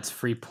guess. Yeah, it's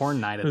free porn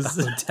night at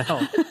the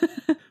hotel.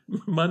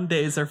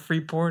 Mondays are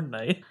free porn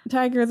night.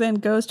 Tiger then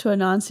goes to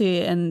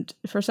Anansi and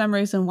for some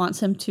reason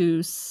wants him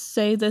to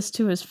say this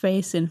to his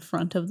face in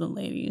front of the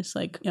ladies.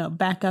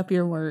 Back up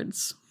your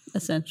words,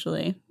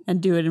 essentially,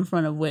 and do it in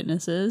front of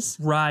witnesses.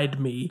 Ride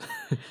me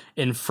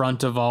In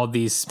front of all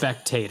these in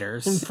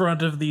spectators.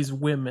 front of these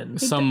women.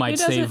 Some he might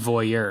say doesn't-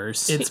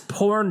 voyeurs. It's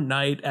porn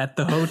night at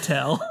the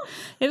hotel.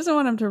 He doesn't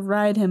want him to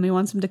ride him. He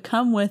wants him to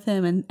come with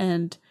him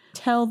and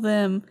tell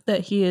them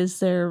that he is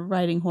their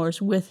riding horse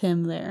with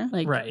him there.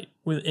 Right.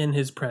 Within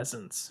his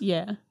presence.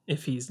 Yeah,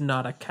 If he's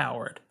not a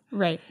coward.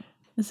 right.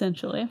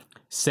 Essentially.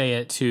 Say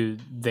it to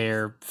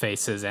their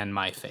faces and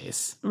my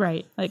face.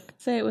 Right.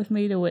 Say it with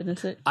me to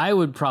witness it. I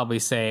would probably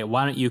say,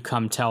 why don't you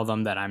come tell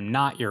them that I'm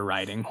not your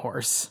riding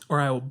horse? Or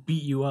I will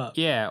beat you up.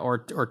 Yeah, or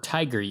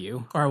tiger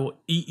you. Or I will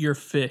eat your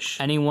fish.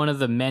 Any one of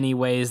the many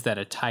ways that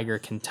a tiger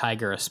can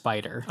tiger a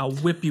spider. I'll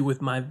whip you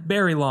with my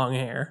very long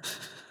hair.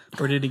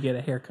 Or did he get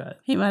a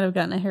haircut? He might have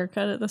gotten a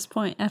haircut at this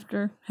point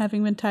after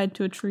having been tied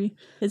to a tree.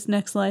 His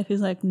next life,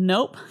 he's like,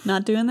 nope,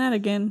 not doing that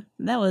again.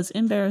 That was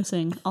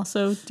embarrassing.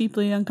 Also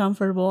deeply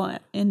uncomfortable,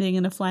 ending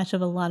in a flash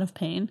of a lot of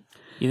pain.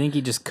 You think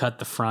he just cut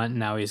the front and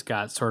now he's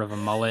got sort of a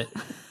mullet?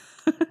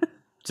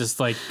 Just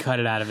cut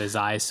it out of his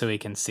eyes so he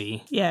can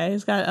see. Yeah,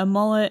 he's got a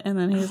mullet, and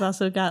then he's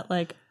also got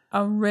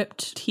a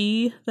ripped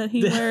tee that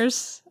he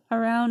wears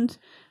around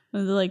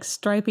with the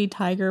stripy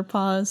tiger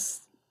paws,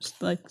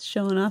 just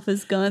showing off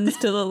his guns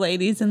to the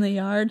ladies in the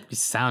yard. He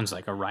sounds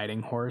like a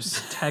riding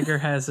horse. Tiger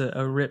has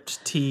a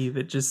ripped tee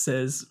that just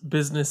says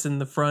business in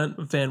the front,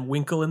 Van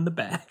Winkle in the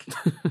back.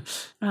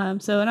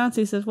 So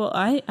Anansi says, well,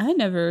 I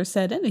never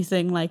said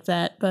anything like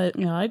that, but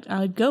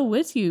I'd go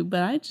with you,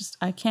 but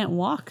I can't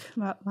walk.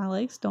 My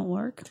legs don't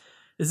work.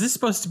 Is this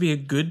supposed to be a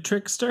good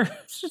trickster?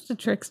 It's just a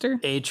trickster.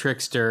 A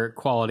trickster,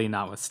 quality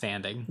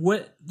notwithstanding.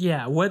 What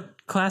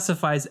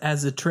classifies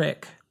as a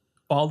trick?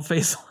 Bald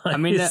face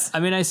lies. I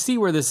mean, I see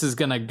where this is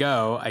gonna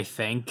go. I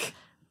think.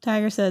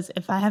 Tiger says,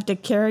 if I have to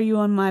carry you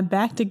on my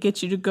back to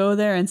get you to go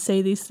there and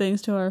say these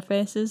things to our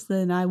faces,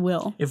 then I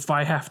will. If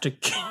I have to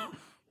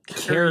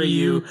Carry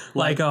you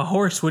like a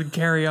horse would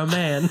carry a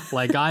man.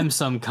 Like I'm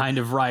some kind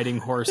of riding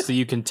horse, so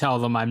you can tell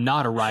them I'm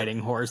not a riding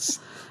horse.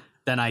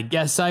 Then I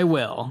guess I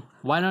will.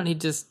 Why don't he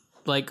just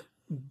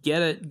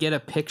get a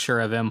picture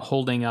of him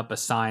holding up a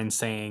sign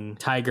saying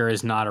 "Tiger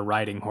is not a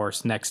riding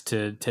horse" next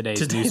to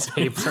today's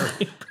newspaper.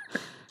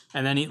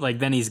 And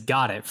then he's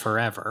got it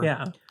forever.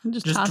 Yeah.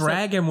 Just Just toss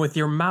drag him with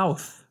your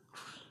mouth.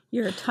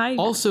 You're a tiger.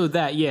 Also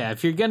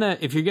if you're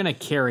gonna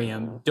carry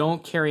him,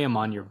 don't carry him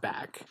on your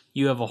back.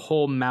 You have a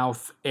whole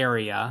mouth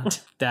area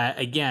that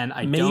again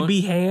I don't.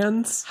 Maybe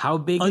hands? How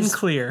big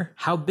Unclear.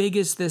 How big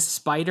is this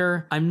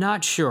spider? I'm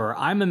not sure.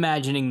 I'm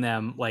imagining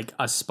them like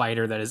a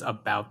spider that is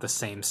about the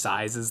same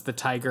size as the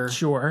tiger.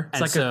 Sure.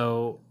 It's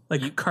And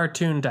like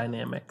cartoon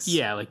dynamics.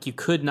 yeah, you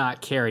could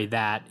not carry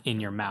that in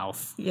your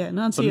mouth. Yeah,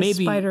 Nancy But is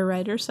maybe- Spider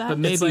Rider side. but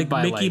maybe It's like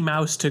by Mickey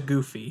Mouse to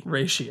Goofy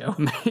ratio.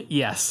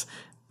 yes,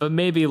 but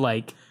maybe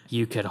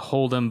you could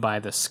hold him by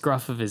the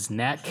scruff of his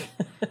neck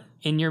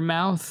in your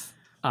mouth.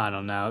 I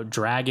don't know.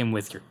 Drag him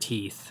with your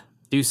teeth.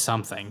 Do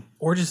something.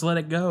 Or just let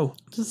it go.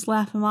 Just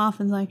laugh him off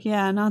and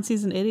yeah,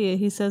 Nancy's an idiot.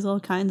 He says all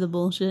kinds of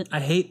bullshit. I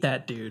hate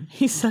that dude.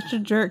 He's such a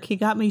jerk. He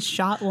got me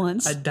shot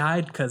once. I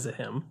died because of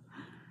him.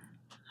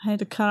 I had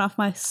to cut off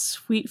my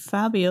sweet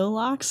Fabio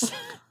locks.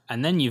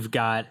 And then you've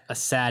got a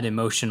sad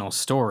emotional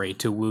story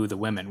to woo the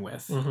women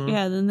with.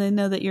 Yeah, then they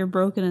know that you're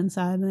broken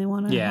inside and they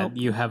want to Yeah, help.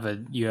 you have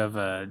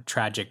a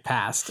tragic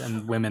past,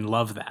 and women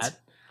love that.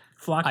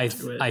 Flock I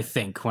to it. I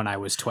think when I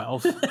was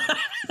 12.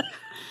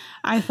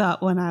 I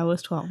thought when I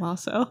was 12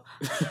 also.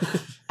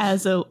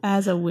 as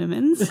a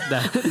women's.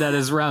 that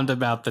is round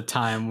about the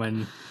time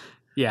when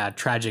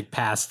tragic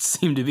pasts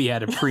seem to be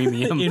at a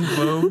premium. In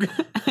vogue.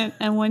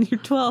 And when you're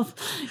 12,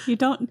 you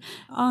don't,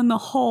 on the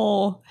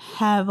whole,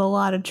 have a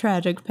lot of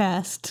tragic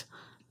past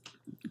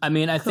I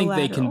mean, I think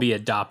they can collateral. be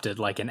adopted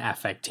like an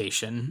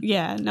affectation.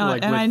 Yeah, no,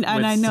 Like and with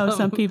I know some-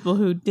 some people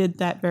who did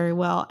that very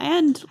well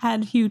and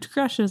had huge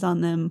crushes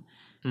on them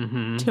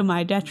to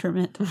my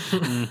detriment.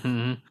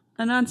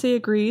 Anansi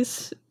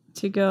agrees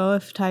to go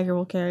if Tiger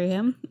will carry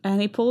him,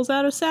 and he pulls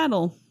out a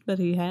saddle that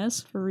he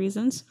has for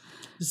reasons.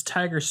 Is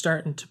Tiger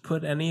starting to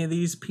put any of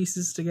these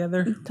pieces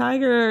together?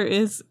 Tiger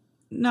is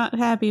not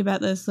happy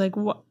about this. Like,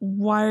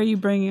 why are you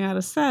bringing out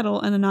a saddle?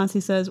 And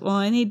Anansi says, well,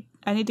 I need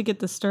to get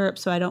the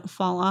stirrups so I don't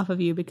fall off of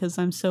you because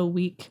I'm so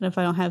weak. And if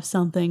I don't have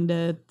something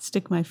to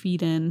stick my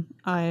feet in,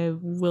 I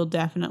will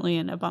definitely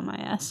end up on my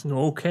ass.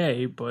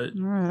 Okay, but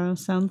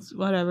Sounds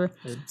whatever.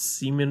 it's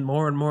seeming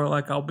more and more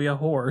like I'll be a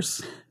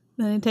horse.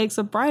 Then he takes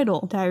a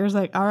bridle. Tiger's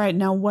like, all right,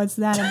 now what's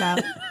that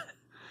about?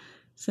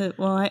 So,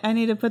 well, I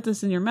need to put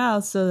this in your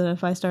mouth so that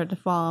if I start to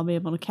fall, I'll be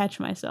able to catch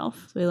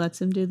myself. So he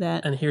lets him do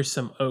that. And here's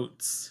some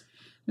oats.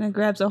 And then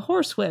grabs a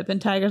horsewhip,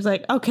 and Tiger's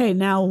like, okay,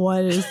 now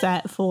what is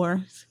that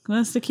for?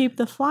 That's to keep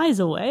the flies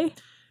away.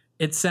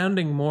 It's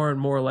sounding more and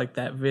more like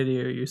that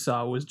video you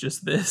saw was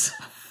just this.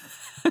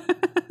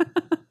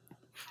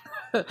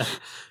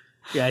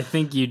 Yeah, I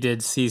think you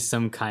did see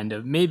some kind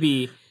of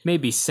maybe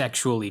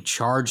sexually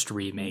charged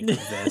remake of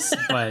this,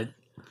 but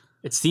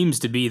it seems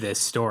to be this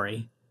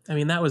story. I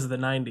mean, that was the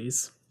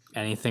 90s.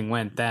 Anything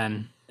went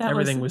then.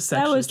 Everything was That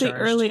sexually was the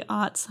charged. early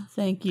aughts.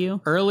 Thank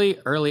you. Early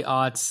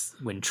aughts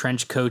when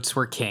trench coats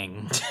were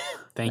king.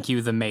 Thank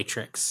you, The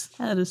Matrix.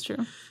 That is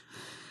true.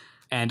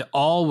 And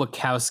all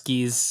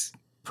Wachowski's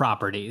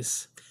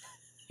properties,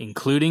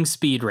 including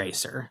Speed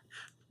Racer.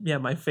 Yeah,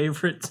 my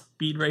favorite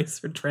Speed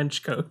Racer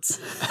trench coats.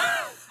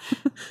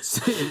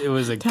 It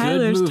was a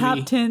Tyler's good movie.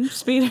 top 10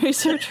 Speed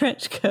Racer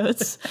trench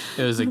coats.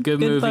 It was a good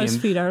Good movie,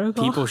 BuzzFeed and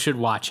article. people should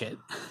watch it.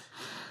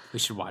 We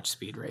should watch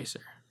Speed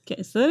Racer.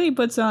 Okay, so then he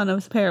puts on a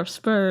pair of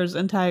spurs,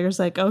 and Tiger's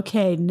like,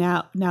 okay,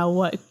 now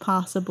what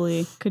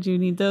possibly could you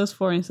need those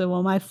for? And he said,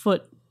 well, my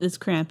foot is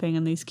cramping,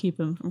 and these keep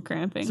him from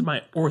cramping. It's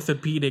my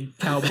orthopedic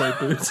cowboy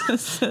boots.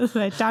 So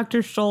my Dr.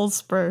 Scholl's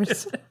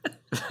spurs.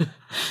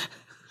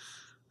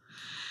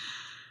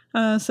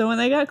 So when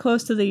they got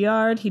close to the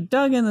yard, he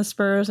dug in the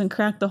spurs and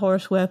cracked the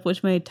horsewhip,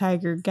 which made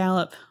Tiger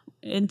gallop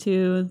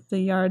into the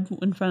yard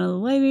in front of the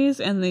ladies.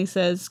 And he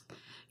says,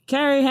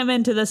 carry him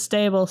into the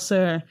stable,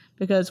 sir,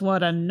 because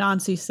what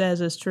Anansi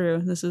says is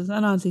true. This is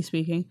Anansi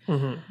speaking.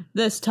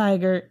 This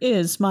Tiger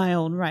is my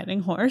old riding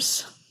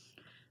horse.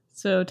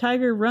 So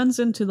Tiger runs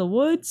into the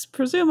woods,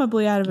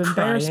 presumably out of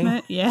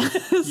embarrassment. Yeah.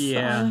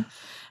 Yeah.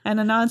 And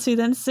Anansi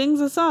then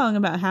sings a song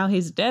about how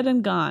he's dead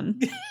and gone.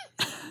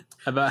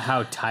 About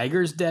how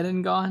Tiger's dead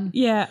and gone?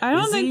 Yeah, I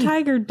don't Is think he?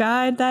 Tiger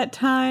died that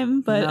time,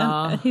 but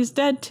No. he's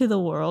dead to the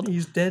world.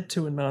 He's dead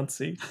to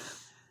Anansi.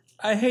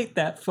 I hate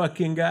that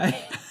fucking guy.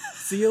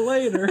 See you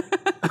later.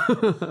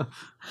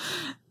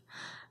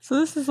 So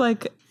this is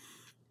like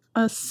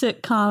a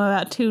sitcom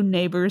about two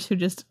neighbors who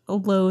just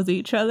loathe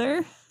each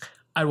other.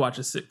 I'd watch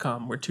a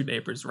sitcom where two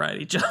neighbors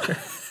ride each other.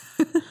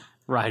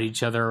 Ride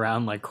each other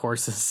around like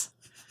horses.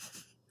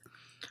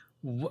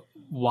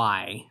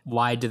 Why?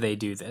 Why do they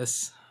do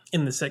this?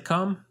 In the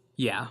sitcom?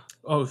 Yeah.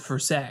 Oh, for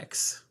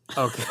sex.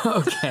 Okay.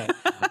 Okay.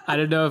 I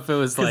don't know if it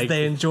was Because like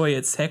they enjoy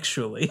it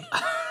sexually.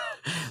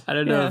 I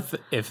don't know Yeah.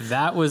 if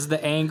that was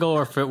the angle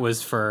or if it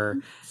was for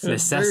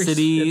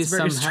necessity it's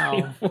very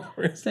somehow.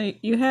 straightforward. So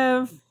you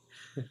have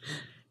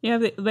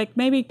like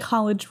maybe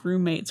college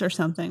roommates or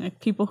something, like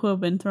people who have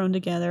been thrown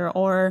together,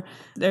 or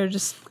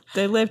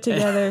they live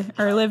together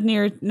or live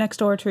next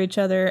door to each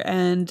other,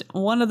 and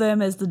one of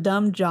them is the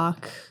dumb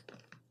jock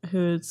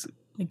who's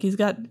like he's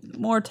got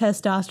more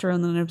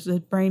testosterone than his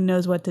brain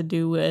knows what to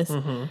do with.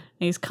 And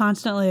he's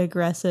constantly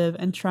aggressive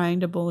and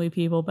trying to bully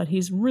people, but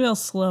he's real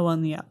slow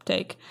on the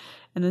uptake.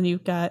 And then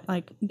you've got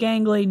like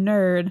gangly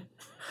nerd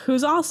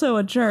who's also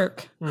a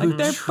jerk. Like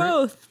they're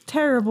both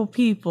terrible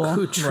people.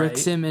 Who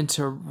tricks Right. him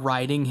into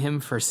riding him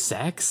for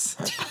sex?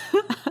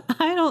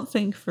 I don't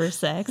think for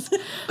sex,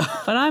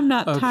 but I'm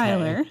not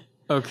Tyler.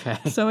 Okay.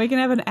 So we can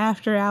have an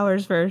after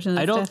hours version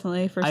that's I don't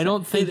definitely for sex. I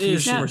don't think It you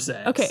is should for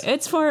sex. Okay,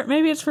 it's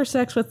for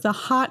sex with the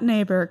hot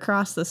neighbor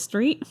across the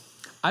street.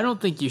 I don't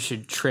think you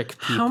should trick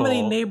people. How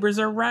many neighbors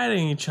are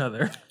riding each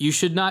other? You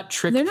should not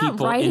trick They're people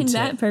not writing into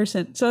that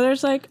person. So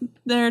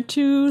there are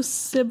two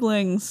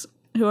siblings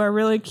who are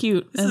really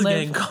cute This is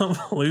getting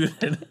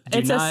convoluted.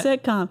 It's not- a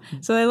sitcom.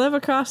 So they live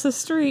across the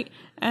street,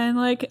 and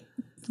like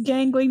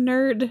gangly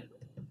nerd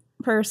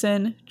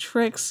person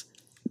tricks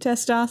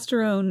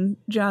testosterone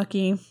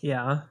jockey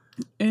Yeah.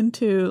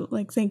 into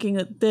like thinking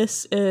that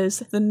this is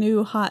the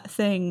new hot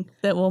thing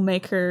that will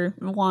make her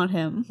want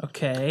him.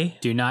 Okay.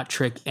 Do not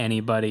trick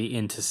anybody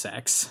into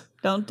sex.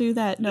 Don't do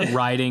that. No,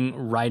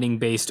 Writing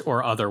based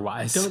or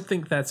otherwise. Don't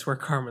think that's where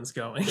Carmen's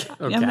going.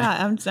 Okay. I'm not.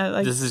 I'm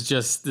like This is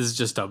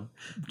just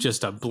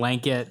a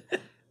blanket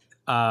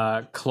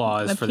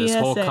clause A for this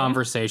whole PSA.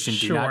 conversation.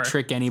 Do not Sure.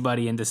 trick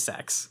anybody into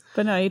sex.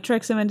 But no, he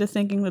tricks him into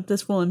thinking that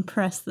this will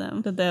impress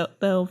them. That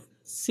they'll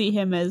see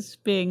him as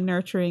being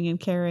nurturing and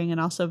caring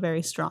and also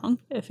very strong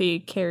if he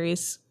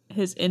carries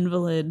his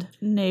invalid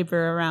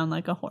neighbor around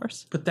like a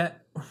horse. But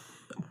that...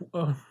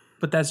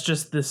 But that's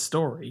just this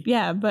story.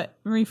 Yeah, but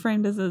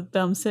reframed as a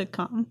dumb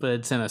sitcom. But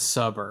it's in a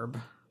suburb.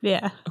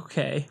 Yeah.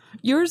 Okay.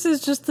 Yours is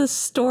just this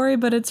story,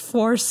 but it's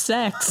for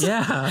sex.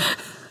 Yeah.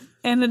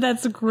 And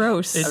that's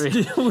gross.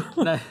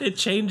 It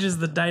changes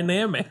the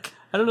dynamic.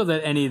 I don't know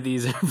that any of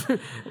these are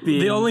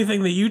being... The only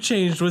thing that you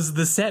changed was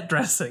the set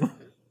dressing.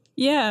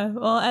 Yeah,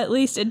 well, at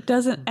least it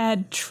doesn't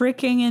add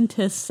tricking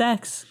into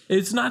sex.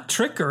 It's not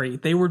trickery.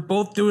 They were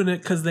both doing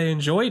it because they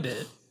enjoyed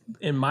it.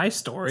 In my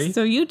story.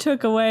 So you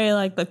took away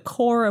like the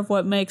core of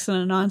what makes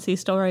an Anansi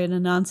story an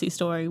Anansi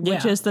story,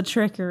 which Yeah. is the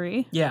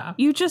trickery. Yeah.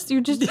 You're just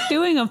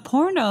doing a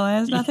porno. It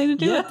has nothing to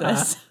do with Yeah.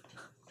 this.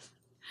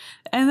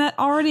 And that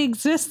already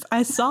exists.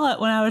 I saw it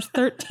when I was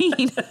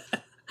 13.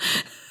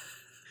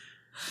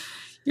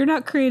 You're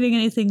not creating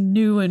anything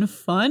new and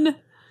fun.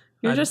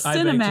 You're just I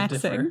beg to Cinemaxing.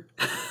 differ.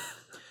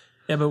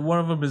 Yeah, but one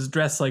of them is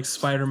dressed like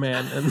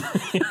Spider-Man. And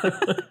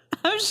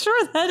I'm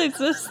sure that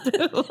exists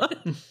too.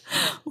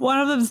 One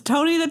of them's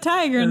Tony the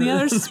Tiger and the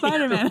other's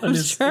Spider-Man. other I'm one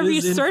is- sure if you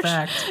is in search,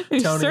 fact if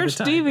you Tony the search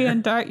Tiger.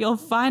 DeviantArt, you'll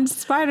find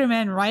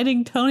Spider-Man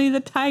riding Tony the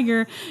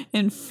Tiger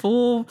in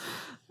full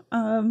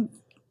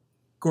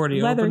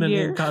Gordy, Leather open an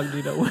gear.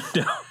 incognito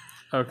window.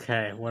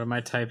 Okay, what am I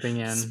typing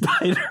in?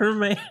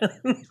 Spider-Man,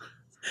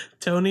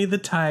 Tony the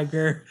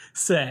Tiger,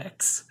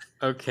 sex.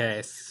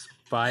 Okay,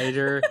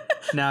 Spider...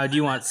 Now, do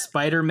you want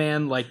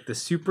Spider-Man like the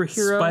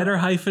superhero?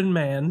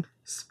 Spider-Man.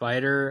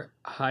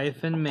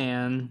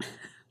 Spider-Man,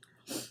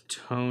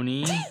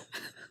 Tony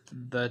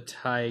the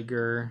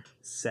Tiger,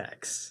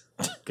 sex.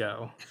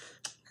 Go.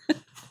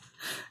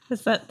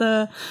 Is that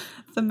the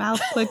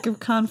mouth click of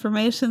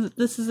confirmation that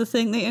this is a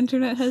thing the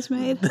internet has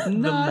made? The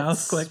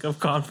mouse click of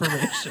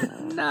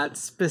confirmation. Not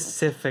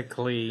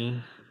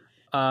specifically.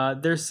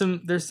 There's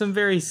some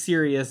very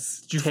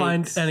serious. Did you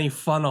find any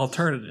fun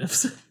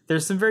alternatives?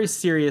 There's some very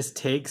serious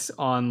takes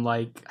on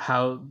like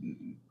how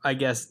I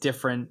guess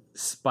different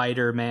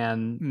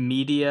Spider-Man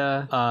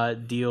media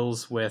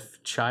deals with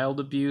child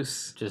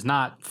abuse, which is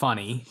not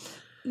funny.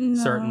 No.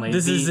 Certainly,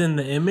 This is in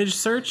the image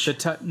search?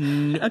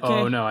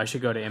 Oh no, I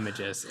should go to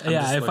images. I'm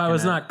Yeah, just if I looking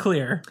was at- not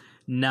clear.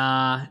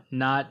 Nah,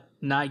 not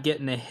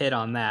getting a hit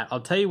on that. I'll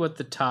tell you what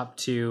the top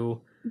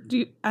two.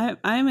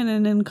 I'm in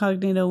an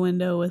incognito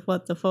window with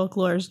what the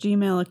Folklore's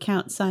Gmail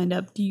account signed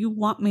up. Do you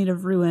want me to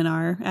ruin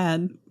our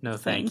ad? No,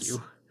 thank things?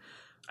 you.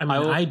 I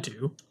mean, will- I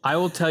do. I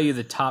will tell you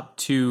the top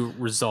two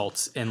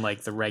results in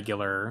like the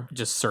regular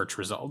just search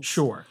results.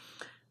 Sure.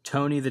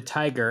 Tony the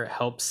Tiger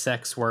helps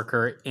sex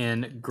worker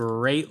in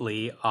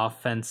greatly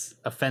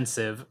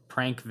offensive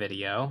prank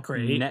video.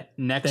 Great.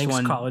 Next Thanks,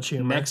 one, College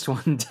Humor. Next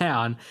one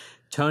down.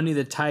 Tony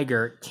the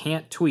Tiger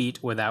can't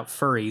tweet without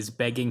furries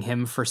begging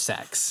him for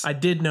sex. I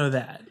did know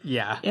that.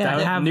 Yeah, Yeah.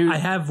 that I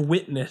have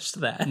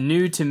witnessed that.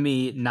 new to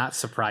me, not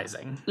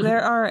surprising.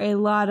 There are a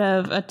lot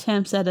of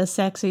attempts at a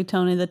sexy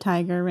Tony the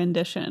Tiger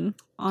rendition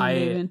on the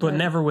internet. But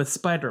never with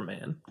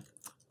Spider-Man.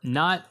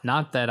 Not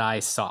that I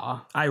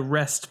saw. I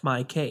rest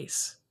my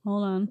case.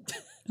 Hold on.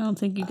 I don't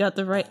think you got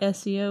the right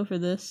SEO for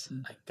this.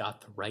 I got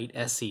the right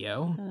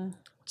SEO.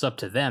 It's up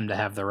to them to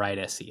have the right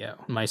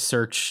SEO. My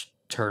search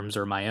terms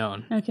are my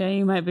own. Okay,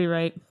 you might be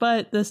right.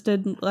 But this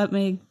did let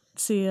me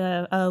see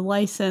a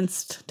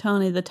licensed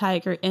Tony the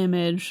Tiger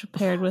image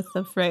paired with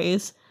the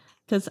phrase,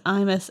 because I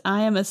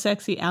am a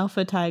sexy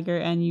alpha tiger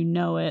and you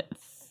know it.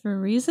 For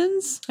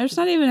reasons? There's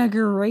not even a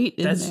great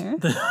in That's there.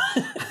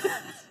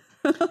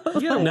 You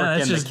gotta No, work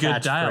that's in just the good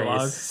catchphrase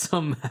dialogue.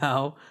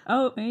 somehow.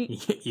 Oh,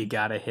 wait. You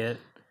gotta hit.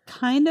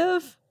 Kind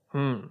of.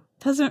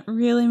 Doesn't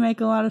really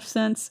make a lot of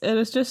sense. It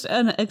is just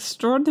an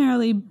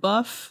extraordinarily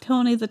buff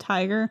Tony the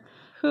Tiger,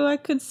 who I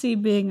could see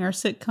being our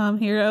sitcom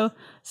hero,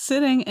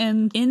 sitting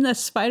in the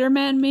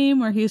Spider-Man meme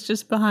where he's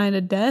just behind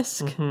a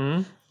desk.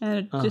 And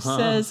it just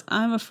says,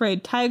 "I'm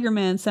afraid Tiger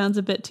Man sounds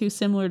a bit too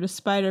similar to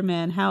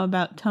Spider-Man. How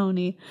about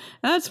Tony?"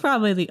 And that's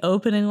probably the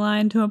opening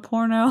line to a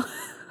porno.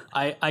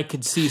 I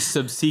could see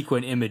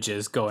subsequent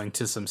images going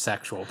to some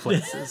sexual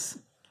places.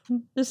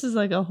 This is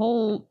like a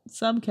whole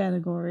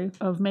subcategory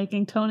of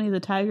making Tony the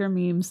Tiger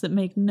memes that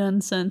make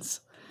none sense.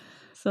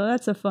 So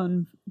that's a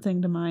fun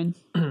thing to mine.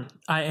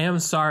 I am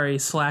sorry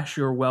 /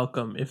 you're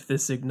welcome if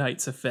this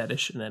ignites a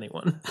fetish in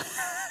anyone.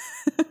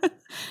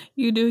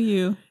 You do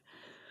you.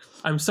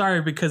 I'm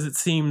sorry because it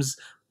seems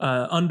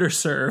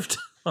underserved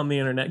on the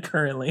internet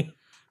currently.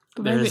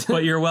 There's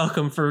But you're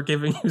welcome for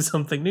giving you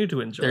something new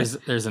to enjoy.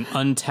 there's an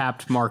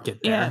untapped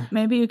market there. Yeah,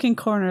 maybe you can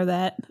corner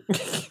that.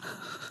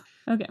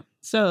 Okay,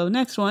 so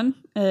next one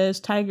is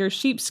Tiger's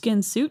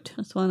sheepskin suit.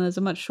 This one is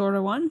a much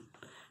shorter one.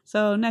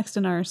 So next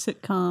in our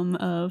sitcom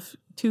of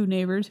two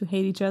neighbors who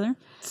hate each other.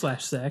 /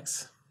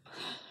 sex.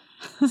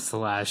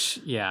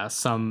 / yeah,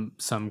 some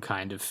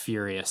kind of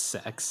furious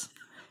sex.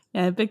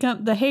 Yeah,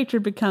 the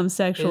hatred becomes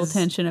sexual Is-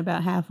 tension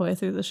about halfway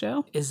through the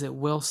show. Is it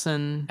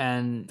Wilson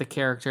and the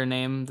character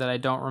name that I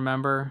don't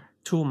remember?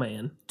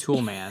 Toolman.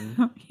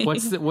 Toolman.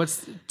 What's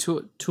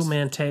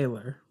Toolman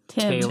Taylor.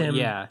 Tim. Taylor.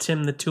 Yeah.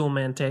 Tim the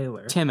Toolman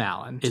Taylor. Tim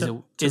Allen.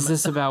 Is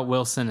this about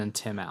Wilson and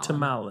Tim Allen?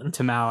 Tim Allen.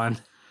 Tim Allen.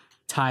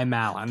 Time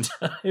Allen.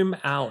 Tim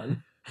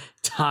Allen.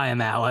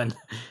 Time Allen.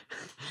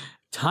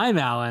 Time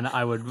Allen,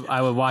 I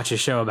would watch a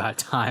show about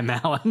Time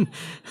Allen.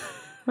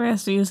 Where he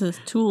has to use his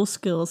tool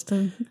skills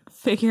to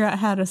figure out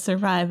how to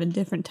survive in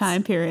different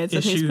time periods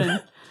that he's been.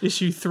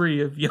 Issue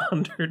 3 of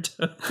Yonder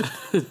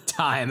Toad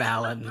Time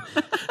Allen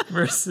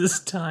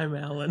versus Time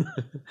Allen.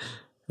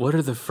 What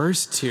are the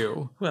first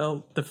two?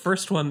 Well, the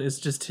first one is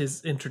just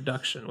his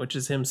introduction, which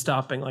is him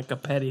stopping like a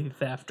petty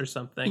theft or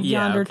something.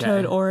 Yeah, Yonder okay.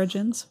 Toad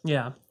origins.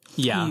 Yeah.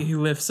 Yeah. He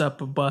lifts up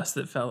a bus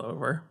that fell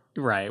over.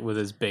 Right, with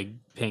his big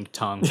pink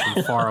tongue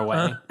from far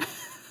away.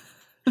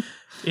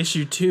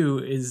 Issue 2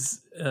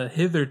 is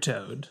Hither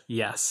Toad,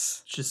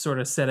 Yes. just sort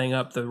of setting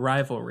up the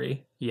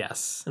rivalry.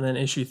 Yes. And then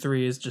issue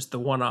 3 is just the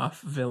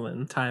one-off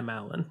villain, Time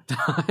Allen.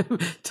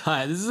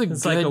 Time. This is a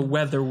It's good. like a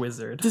weather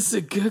wizard. This is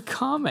a good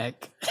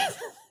comic.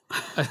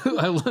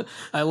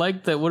 I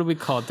like that. What do we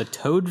call it? The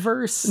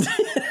Toadverse.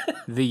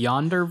 The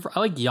Yonder. I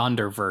like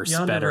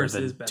Yonderverse better Yonderverse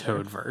than is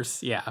better.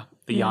 Toadverse. Yeah,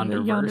 the Yeah,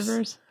 Yonderverse.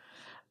 Yonderverse.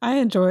 I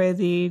enjoy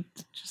the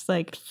just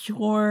like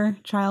pure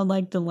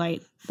childlike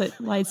delight that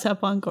lights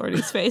up on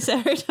Gordy's face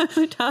every time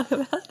we talk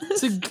about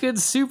this. It's a good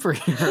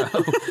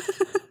superhero,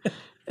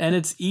 and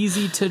it's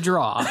easy to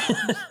draw.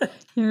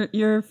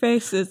 Your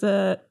face is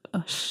a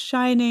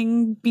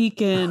shining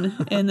beacon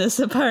in this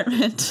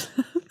apartment.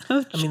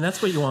 I mean,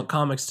 that's what you want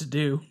comics to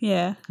do.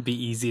 Yeah. Be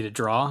easy to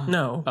draw.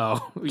 No.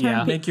 Oh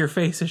yeah. Make your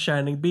face a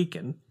shining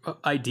beacon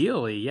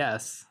Ideally,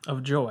 yes.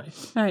 of joy.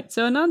 All right.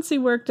 So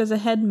Anansi worked as a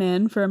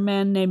headman for a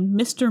man named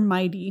Mr.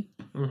 Mighty.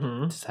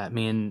 Does that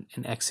mean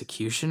an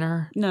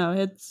executioner? No,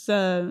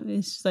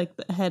 he's like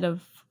the head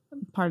of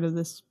part of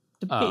this.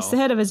 Oh. He's the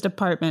head of his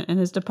department, and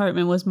his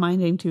department was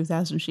minding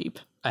 2,000 sheep.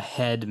 A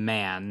head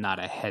man, not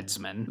a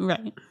headsman.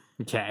 Right.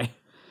 Okay.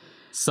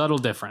 Subtle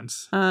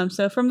difference.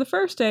 So from the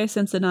first day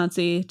since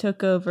Anansi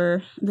took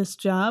over this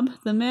job,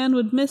 the man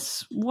would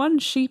miss 1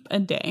 sheep a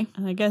day.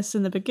 And I guess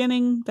in the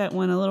beginning that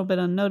went a little bit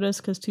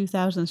unnoticed because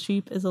 2,000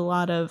 sheep is a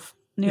lot of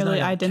He's not nearly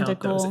gonna count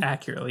identical. those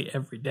accurately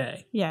every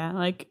day. Yeah,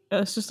 like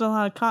it's just a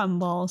lot of cotton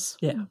balls.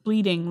 Yeah.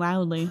 Bleeding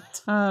loudly.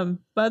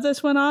 But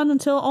this went on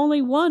until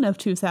only 1 of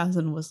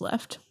 2,000 was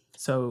left.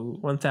 So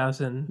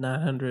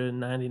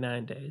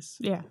 1,999 days.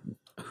 Yeah.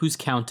 Who's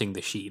counting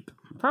the sheep?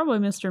 Probably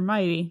Mr.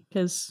 Mighty,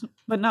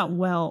 but not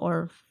well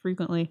or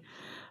frequently.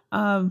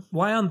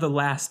 Why on the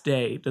last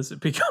day does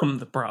it become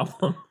the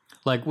problem?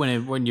 Like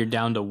when you're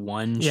down to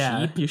 1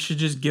 Yeah, sheep? you should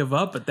just give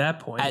up at that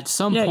point. At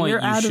some Yeah, point, you're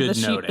you out of should the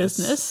sheep notice.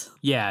 business.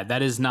 Yeah,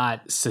 that is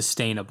not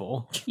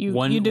sustainable. You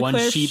one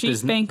declare sheep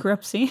is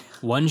bankruptcy.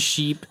 one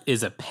sheep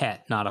is a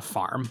pet, not a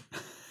farm.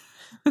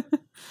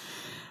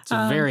 It's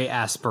a very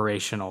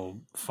aspirational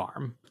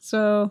farm.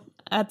 So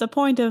at the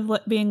point of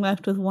being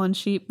left with 1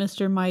 sheep,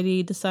 Mr.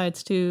 Mighty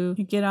decides to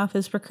get off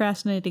his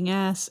procrastinating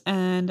ass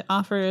and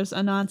offers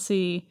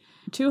Anansi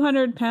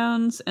 200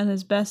 pounds and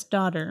his best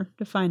daughter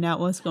to find out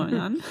what's going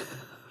on.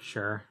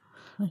 Sure,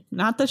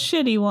 Not the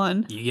shitty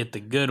one. you get the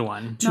good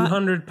one,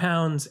 200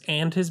 pounds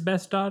and his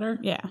best daughter?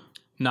 Yeah.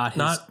 not his.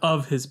 Not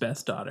of his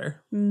best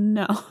daughter.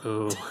 No.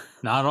 Ooh,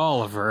 not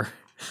all of her.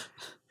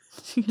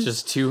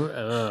 Just 2.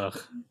 Ugh,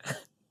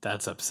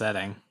 that's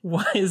upsetting.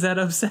 Why is that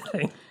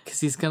upsetting? Because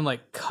he's gonna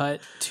like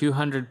cut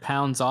 200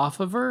 pounds off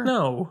of her.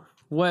 No,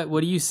 What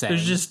are you saying?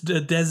 there's just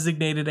a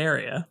designated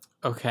area.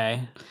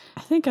 Okay.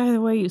 I think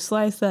either way you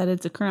slice that,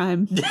 it's a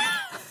crime.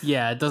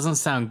 Yeah, it doesn't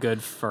sound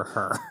good for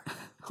her.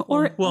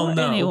 or no,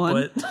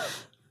 anyone. but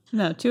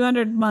No,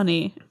 200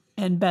 money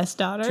and best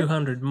daughter.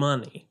 200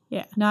 money.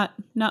 Yeah, not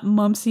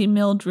Mumsy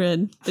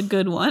Mildred, the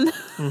good one.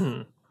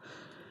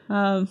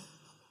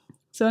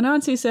 So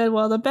Anansi said,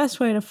 well, the best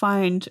way to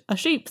find a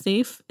sheep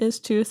thief is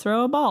to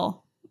throw a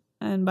ball.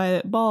 And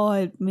by ball,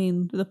 I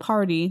mean the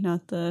party,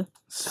 not the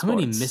So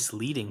many sports.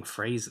 misleading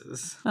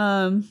phrases.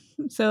 So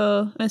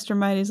Mr.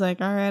 Mighty's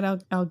like, all right,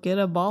 I'll get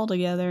a ball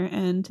together.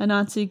 And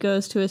Anansi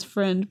goes to his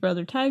friend,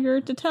 Brother Tiger,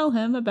 to tell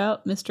him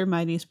about Mr.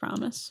 Mighty's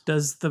promise.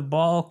 Does the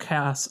ball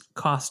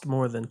cost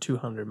more than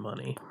 200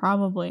 money?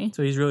 Probably.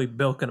 So he's really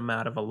bilking him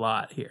out of a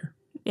lot here.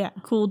 Yeah,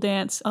 cool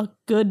dance, a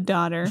good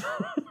daughter,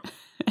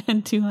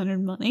 and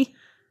 200 money.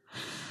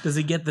 Does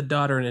he get the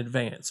daughter in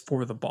advance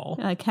for the ball?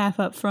 Like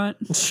half up front.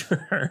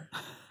 Sure.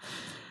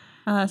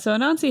 So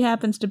Anansi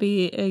happens to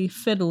be a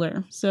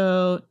fiddler.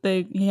 So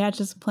he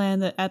hatches a plan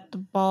that at the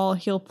ball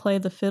he'll play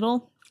the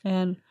fiddle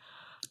and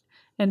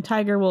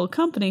Tiger will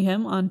accompany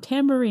him on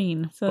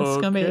tambourine. So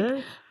it's going to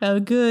be a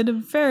good,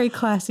 very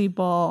classy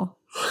ball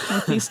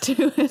with these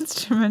 2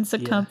 instruments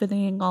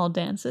accompanying all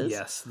dances.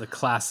 Yes, the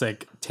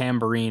classic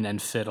tambourine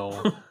and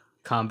fiddle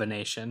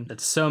combination that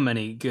so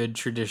many good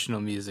traditional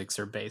musics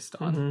are based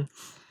on.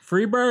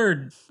 Free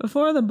bird.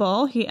 Before the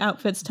ball, he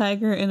outfits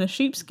Tiger in a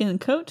sheepskin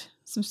coat,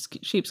 some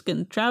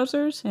sheepskin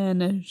trousers,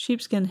 and a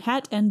sheepskin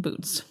hat and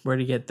boots. Where'd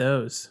he get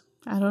those?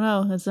 I don't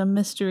know. It's a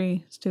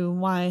mystery as to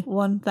why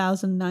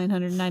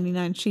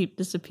 1,999 sheep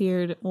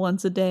disappeared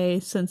once a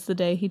day since the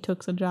day he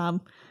took the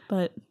job.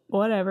 But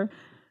whatever.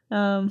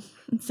 So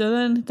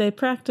then they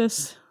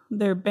practice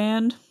their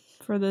band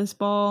for this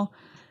ball.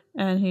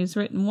 And he's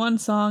written one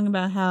song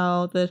about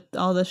how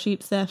all the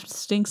sheep theft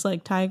stinks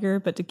like Tiger,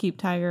 but to keep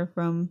Tiger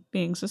from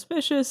being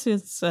suspicious,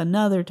 it's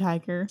another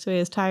Tiger. So he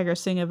has Tiger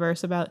sing a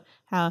verse about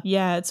how,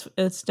 yeah,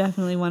 it's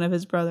definitely one of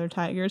his brother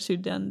Tigers who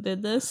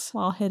did this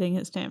while hitting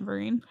his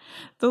tambourine.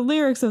 The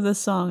lyrics of this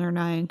song are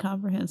nigh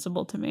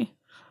incomprehensible to me.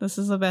 This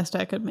is the best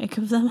I could make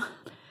of them.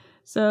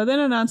 So then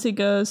Anansi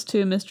goes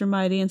to Mr.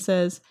 Mighty and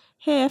says,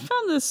 hey, I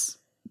found this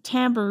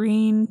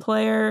tambourine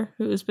player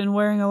who's been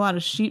wearing a lot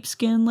of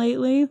sheepskin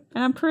lately,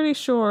 and I'm pretty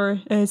sure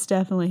it's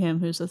definitely him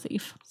who's the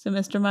thief. So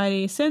Mr.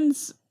 Mighty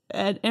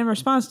in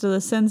response to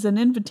this, sends an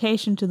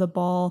invitation to the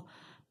ball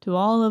to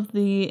all of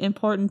the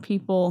important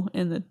people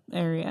in the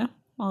area,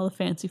 all the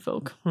fancy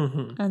folk.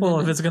 Mm-hmm. Well,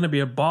 if it's going to be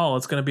a ball,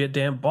 it's going to be a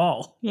damn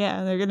ball.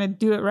 Yeah, they're going to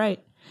do it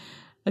right.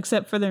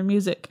 Except for their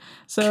music.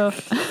 So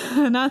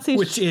Anansi...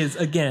 Which is,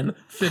 again,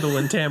 fiddle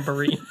and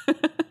tambourine.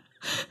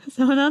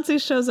 So Anansi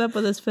shows up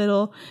with his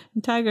fiddle,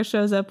 and Tiger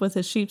shows up with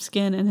his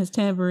sheepskin and his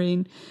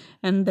tambourine,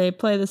 and they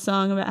play the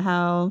song about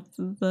how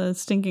the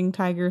stinking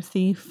tiger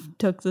thief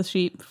took the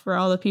sheep for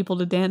all the people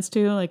to dance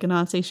to. Like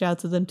Anansi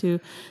shouts at them to,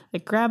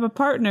 like, grab a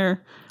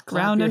partner,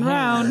 Clap round your and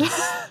round.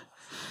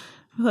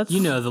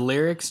 You know the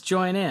lyrics,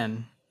 join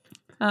in.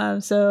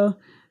 So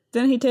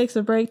then he takes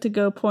a break to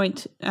go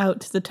point out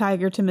the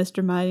tiger to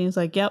Mr. Mighty. He's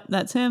like, yep,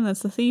 that's him.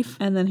 That's the thief.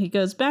 And then he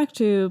goes back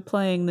to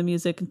playing the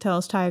music and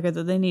tells Tiger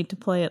that they need to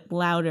play it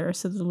louder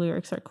so the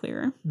lyrics are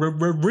clearer.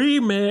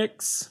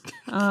 Remix.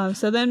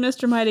 So then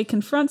Mr. Mighty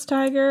confronts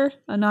Tiger.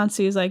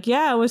 Anansi is like,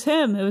 yeah, it was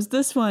him. It was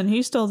this one.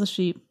 He stole the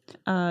sheep.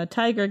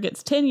 Tiger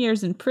gets 10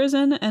 years in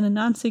prison, and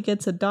Anansi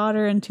gets a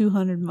daughter and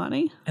 200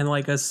 money. And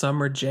like a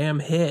summer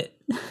jam hit.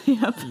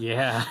 Yep.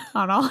 Yeah.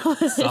 On all of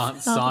his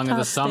Song of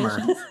the summer.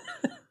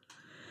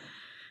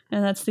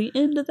 And that's the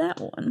end of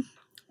that one.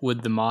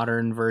 Would the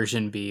modern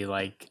version be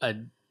like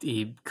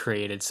he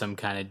created some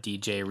kind of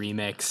DJ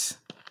remix,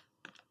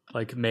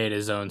 like made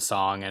his own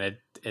song, and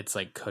it's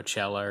like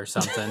Coachella or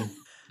something?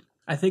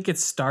 I think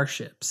it's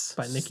Starships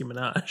by Nicki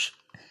Minaj.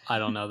 I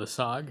don't know the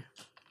song.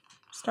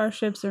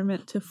 Starships are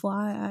meant to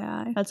fly,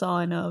 aye. That's all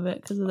I know of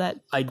it because of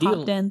that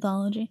pop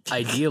anthology.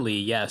 Ideally,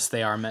 yes,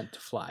 they are meant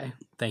to fly.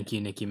 Thank you,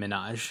 Nicki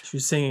Minaj.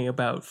 She's singing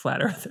about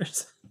flat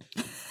earthers.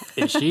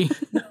 Is she?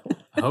 No.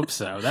 I hope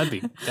so. That'd be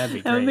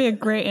great. That would be a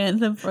great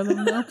anthem for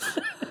them, though.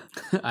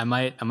 I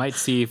might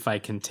see if I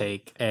can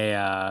take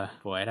a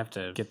I'd have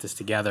to get this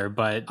together,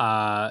 but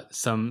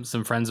some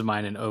friends of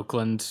mine in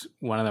Oakland,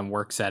 one of them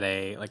works at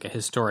a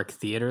historic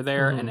theater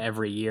there, and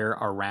every year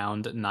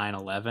around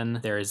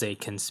 9/11 there is a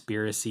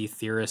conspiracy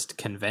theorist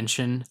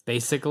convention,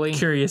 basically.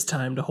 Curious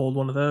time to hold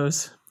one of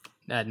those.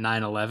 At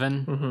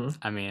 9/11,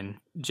 I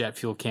mean, jet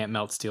fuel can't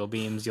melt steel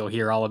beams. You'll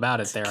hear all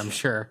about it there, I'm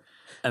sure.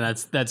 And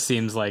that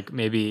seems like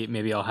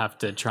maybe I'll have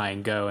to try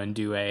and go and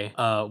do a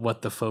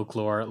What the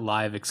Folklore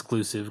live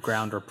exclusive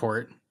ground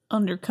report.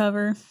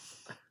 Undercover.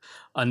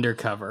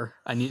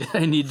 I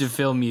need to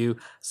film you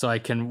so I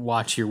can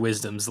watch your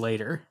wisdoms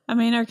later. I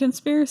mean, are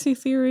conspiracy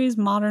theories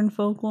modern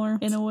folklore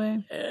in a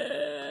way?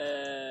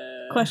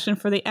 Question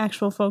for the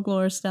actual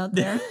folklorists out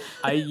there.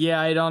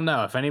 I don't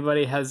know. If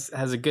anybody has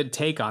a good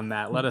take on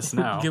that, let us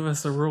know. Give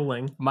us a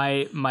ruling.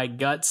 My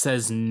gut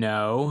says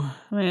no.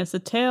 I mean, it's a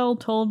tale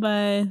told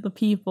by the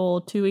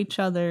people to each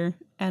other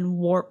and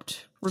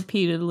warped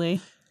repeatedly.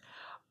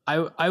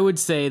 I would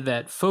say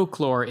that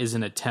folklore is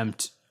an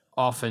attempt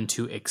often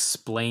to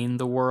explain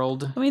the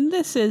world. I mean,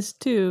 this is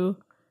too.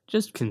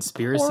 Just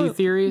conspiracy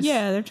theories?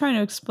 Yeah, they're trying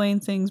to explain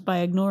things by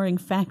ignoring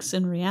facts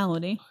and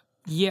reality.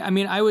 Yeah, I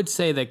mean, I would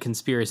say that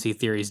conspiracy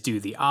theories do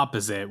the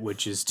opposite,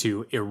 which is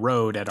to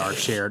erode at our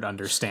shared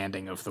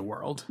understanding of the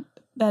world.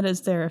 That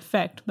is their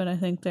effect, but I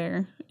think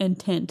their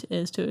intent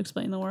is to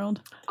explain the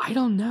world. I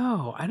don't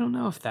know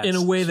if that's in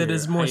a way true. that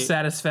is more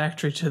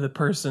satisfactory to the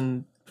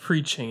person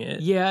preaching it.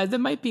 Yeah, that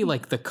might be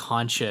like the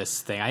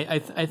conscious thing.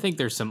 I think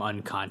there's some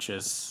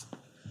unconscious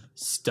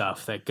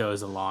stuff that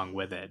goes along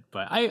with it,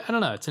 but I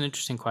don't know. It's an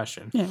interesting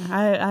question. Yeah,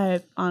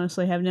 I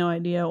honestly have no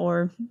idea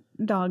or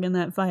dog in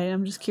that fight.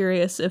 I'm just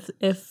curious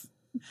if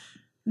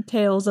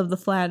tales of the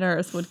flat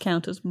earth would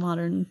count as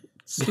modern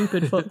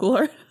stupid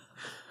folklore.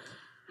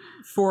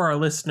 For our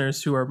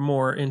listeners who are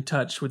more in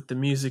touch with the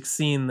music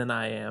scene than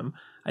I am,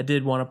 I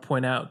did want to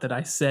point out that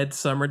I said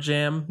Summer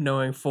Jam,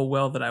 knowing full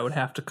well that I would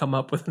have to come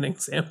up with an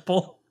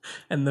example.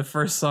 And the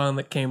first song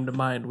that came to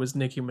mind was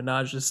Nicki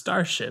Minaj's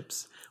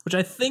Starships, which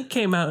I think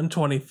came out in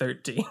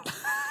 2013.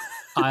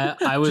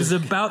 I was which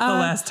is about the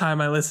last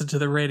time I listened to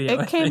the radio.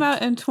 It came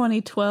out in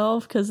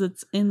 2012 because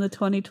it's in the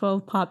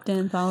 2012 Pop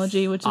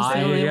Anthology, which is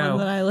the only one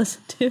that I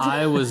listened to.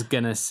 I was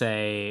gonna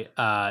say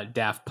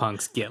Daft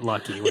Punk's Get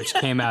Lucky, which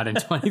came out in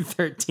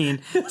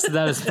 2013. So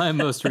that is my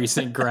most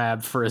recent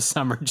grab for a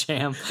summer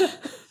jam.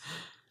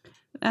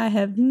 I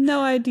have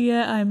no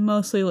idea. I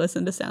mostly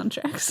listen to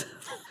soundtracks.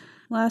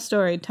 Last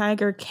story,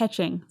 Tiger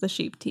catching the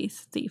sheep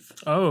teeth thief.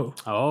 Oh,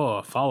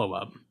 a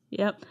follow-up.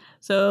 Yep.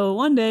 So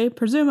one day,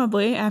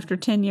 presumably after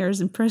 10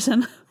 years in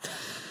prison,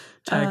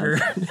 Tiger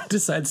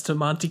decides to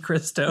Monte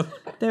Cristo.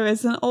 There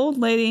is an old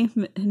lady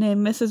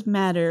named Mrs.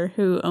 Madder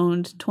who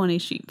owned 20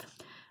 sheep.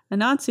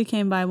 Anansi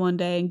came by one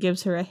day and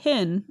gives her a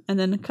hen, and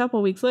then a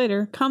couple weeks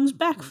later comes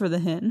back for the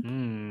hen.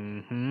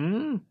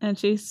 Mm-hmm. And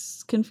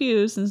she's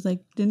confused and is like,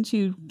 didn't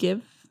you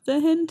give the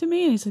hen to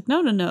me? And he's like,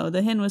 no.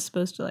 The hen was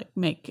supposed to like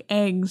make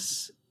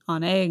eggs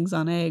on eggs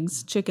on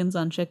eggs, chickens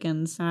on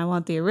chickens, and I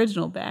want the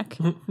original back.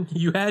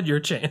 You had your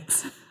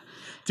chance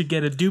to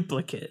get a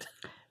duplicate.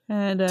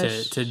 And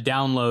To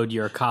download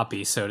your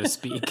copy, so to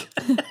speak.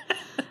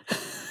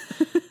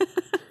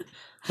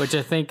 Which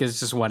I think is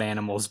just what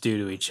animals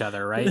do to each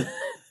other, right?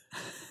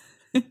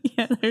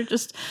 yeah,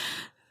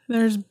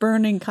 there's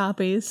burning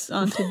copies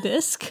onto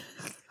disk.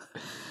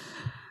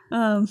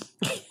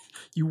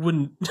 You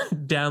wouldn't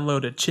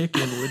download a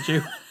chicken, would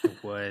you?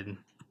 Would.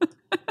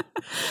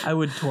 I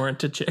would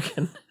torrent a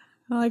chicken.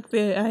 I like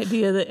the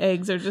idea that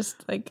eggs are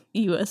just like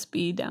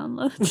USB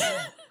downloads.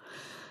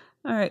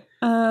 All right.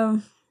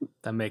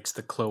 That makes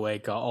the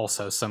cloaca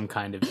also some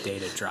kind of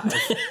data drive.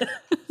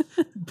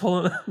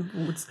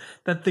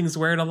 That thing's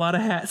wearing a lot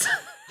of hats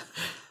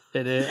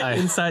It is.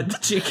 inside the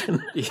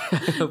chicken. Yeah, I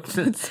hope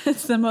that-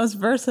 It's the most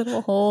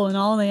versatile hole in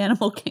all the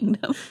animal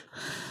kingdom.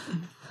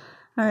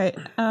 All right.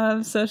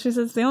 So she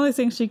says the only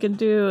thing she can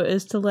do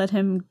is to let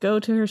him go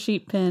to her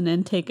sheep pen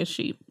and take a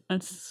sheep.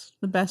 That's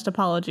the best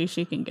apology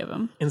she can give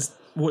him.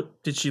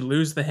 What did she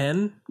lose the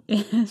hen?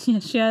 Yeah,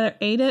 she either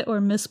ate it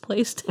or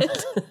misplaced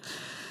it.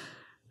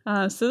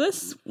 So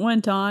this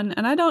went on,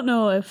 and I don't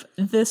know if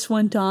this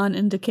went on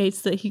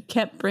indicates that he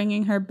kept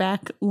bringing her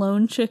back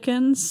lone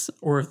chickens,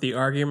 Or if the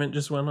argument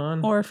just went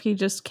on? or if he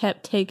just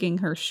kept taking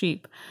her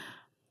sheep.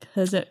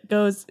 Because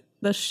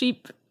the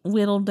sheep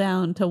whittled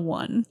down to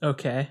one.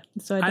 Okay.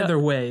 So I don't, Either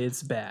way,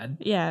 it's bad.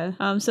 yeah.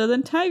 So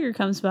then Tiger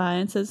comes by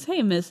and says,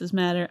 "Hey, Mrs.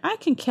 Matter, I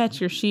can catch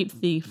your sheep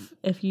thief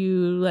if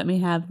you let me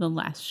have the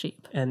last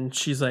sheep." And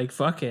she's like,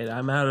 fuck it.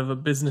 I'm out of a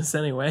business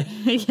anyway.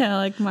 Yeah,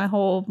 like my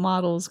whole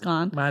model's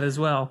gone. Might as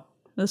well.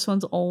 This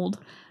one's old.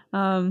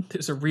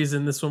 There's a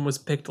reason this one was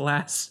picked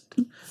last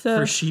So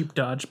for sheep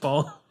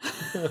dodgeball.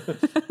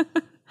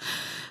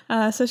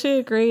 So she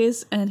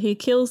agrees, and he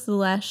kills the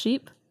last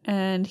sheep,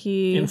 and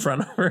he In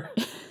front of her.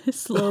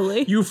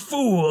 slowly, You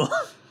fool!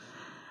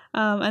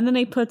 and then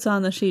he puts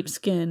on the sheep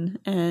skin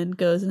and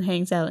goes and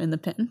hangs out in the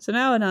pen. So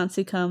now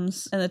Anansi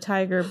comes, and the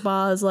tiger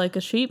baws like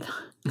a sheep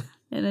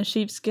in a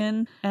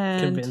sheepskin,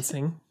 and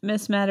Convincing.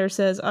 Miss Matter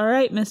says, "All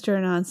right, Mr.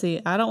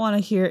 Anansi, I don't want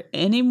to hear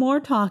any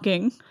more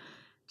talking.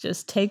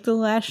 Just take the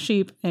last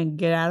sheep and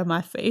get out of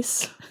my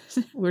face.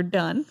 We're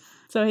done."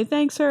 So he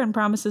thanks her and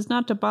promises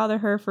not to bother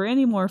her for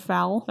any more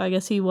fowl. I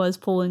guess he was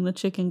pulling the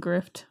chicken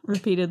grift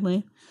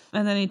repeatedly.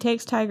 And then he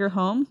takes Tiger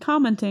home,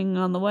 commenting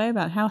on the way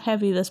about how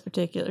heavy this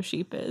particular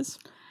sheep is.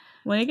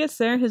 When he gets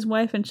there, his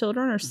wife and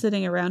children are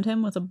sitting around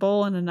him with a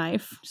bowl and a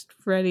knife, just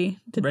ready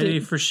to Ready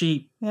do. for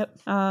sheep. Yep.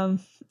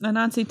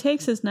 Anansi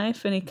takes his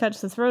knife and he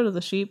cuts the throat of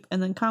the sheep,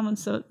 and then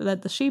comments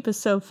that the sheep is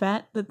so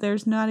fat that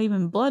there's not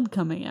even blood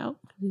coming out.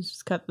 He's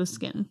just cut the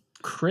skin.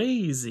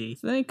 Crazy.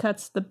 So then he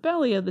cuts the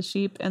belly of the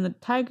sheep, and the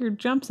tiger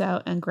jumps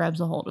out and grabs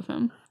a hold of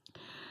him.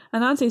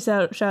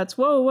 Anansi shouts,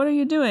 "Whoa, what are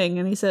you doing?"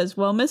 And he says,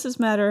 "Well, Mrs.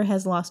 Matter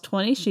has lost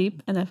 20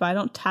 sheep, and if I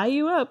don't tie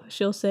you up,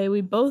 she'll say we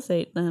both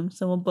ate them,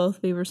 so we'll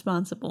both be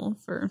responsible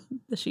for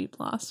the sheep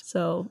loss.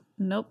 So,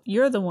 nope,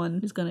 you're the one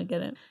who's going to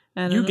get it."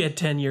 And You get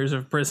 10 years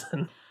of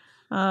prison.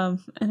 And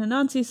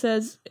Anansi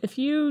says, "If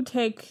you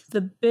take the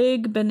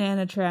big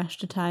banana trash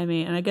to tie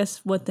me," and I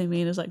guess what they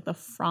mean is like the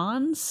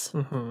fronds,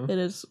 it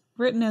is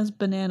written as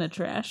banana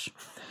trash.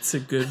 It's a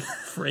good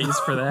phrase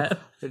for that.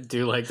 I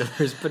do like the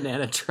first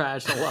banana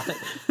trash a lot.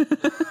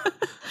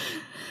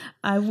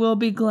 "I will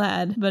be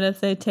glad, but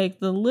if they take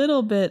the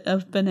little bit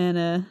of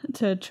banana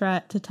to try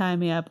to tie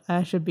me up,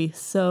 I should be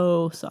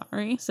so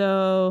sorry."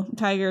 So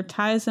Tiger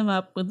ties him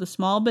up with the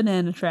small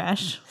banana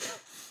trash,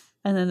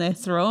 and then they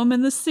throw him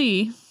in the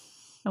sea.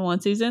 And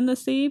once he's in the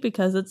sea,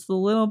 because it's the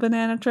little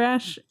banana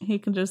trash, he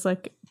can just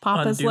like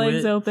pop his Undo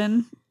legs it.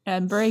 open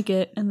and break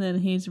it, and then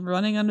he's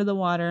running under the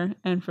water.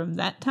 And from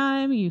that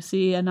time, you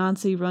see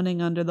Anansi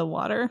running under the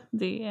water.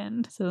 The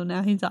end. So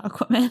now he's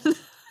Aquaman.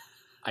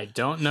 I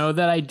don't know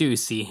that I do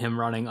see him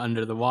running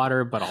under the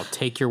water, but I'll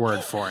take your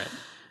word for it.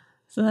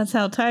 So that's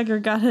how Tiger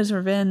got his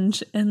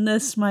revenge. In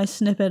this, my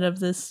snippet of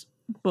this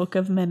book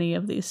of many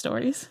of these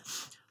stories.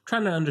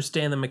 Trying to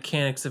understand the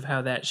mechanics of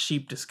how that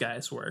sheep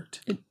disguise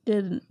worked. It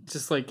didn't.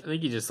 Just like, I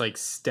think he just like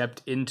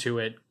stepped into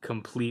it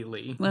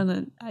completely. And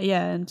then,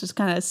 and just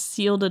kind of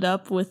sealed it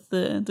up with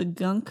the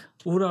gunk.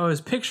 What I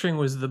was picturing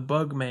was the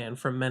bug man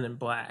from Men in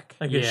Black.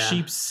 Like a Yeah.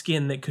 sheep's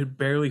skin that could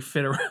barely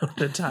fit around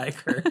a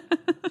tiger.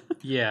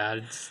 Yeah,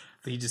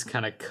 he just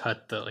kind of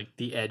cut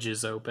the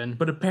edges open.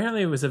 But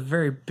apparently it was a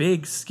very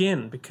big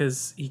skin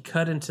because he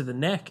cut into the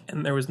neck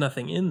and there was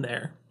nothing in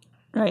there.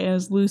 Right, it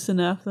was loose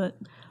enough that...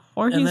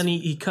 Or And he's then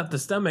he cut the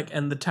stomach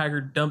and the tiger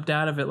dumped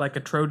out of it like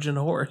a Trojan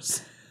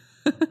horse.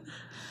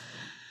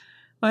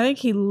 I think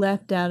he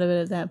leapt out of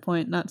it at that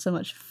point, not so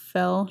much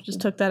fell. Just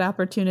took that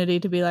opportunity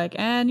to be like,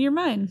 "And you're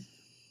mine."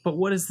 But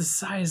what is the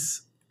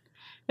size?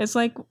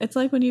 It's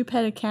like when you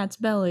pet a cat's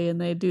belly and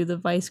they do the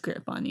vice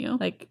grip on you.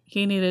 Like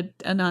he needed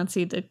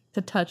Anansi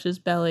to touch his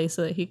belly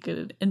so that he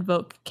could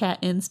invoke cat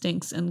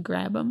instincts and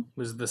grab him.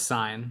 Was the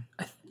sign.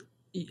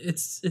 It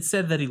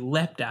said that he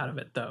leapt out of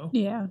it, though.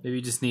 Yeah. Maybe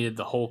he just needed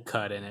the hole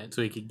cut in it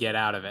so he could get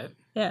out of it.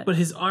 Yeah. But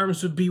his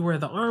arms would be where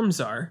the arms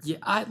are. Yeah,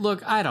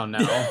 I don't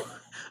know.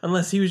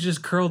 Unless he was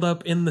just curled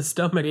up in the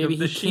stomach Maybe of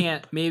the he sheep.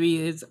 can't.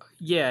 Maybe it's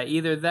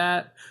either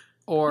that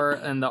or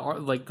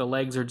the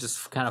legs are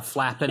just kind of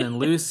flapping and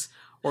loose,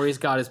 or he's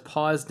got his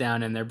paws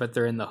down in there, but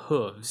they're in the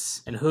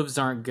hooves, and hooves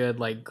aren't good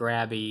like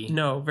grabby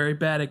No, very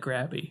bad at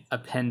grabby.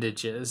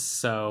 appendages.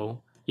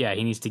 So yeah,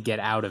 he needs to get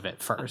out of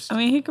it first. I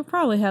mean, he could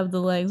probably have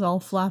the legs all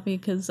floppy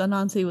because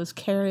Anansi was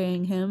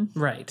carrying him.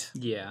 Right.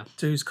 Yeah.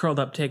 So he's curled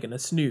up taking a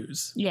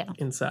snooze Yeah.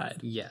 inside.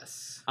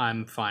 Yes,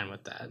 I'm fine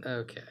with that.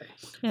 Okay.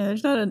 Yeah,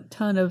 there's not a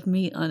ton of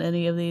meat on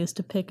any of these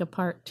to pick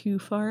apart too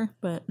far,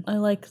 but I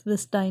like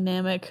this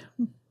dynamic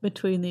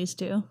between these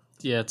two.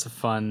 Yeah, it's a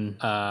fun.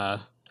 I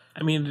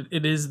mean,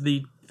 it is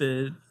the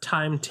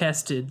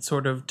time-tested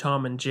sort of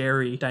Tom and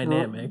Jerry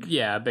dynamic.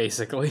 Yeah,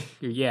 basically.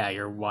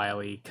 Your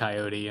Wile E.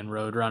 Coyote and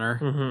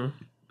Roadrunner.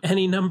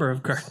 Any number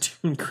of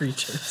cartoon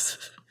creatures.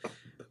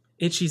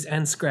 Itchies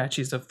and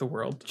Scratchies of the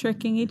world.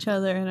 Tricking each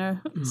other in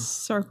a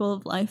circle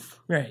of life.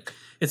 Right.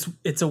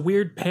 It's a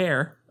weird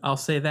pair, I'll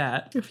say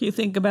that. If you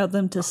think about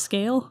them to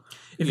scale.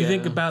 If you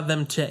think Yeah. about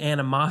them to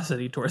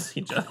animosity towards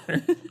each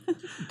other,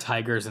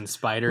 Tigers and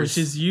spiders. which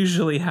is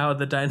usually how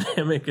the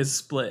dynamic is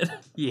split.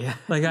 yeah.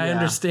 Like, I Yeah.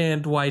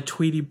 understand why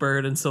Tweety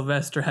Bird and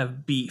Sylvester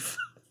have beef.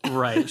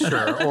 Right,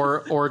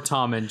 sure. or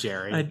Tom and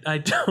Jerry. I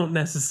don't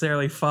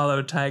necessarily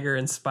follow Tiger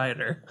and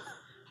Spider.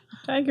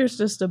 Tiger's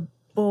just a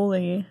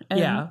bully. And,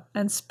 Yeah.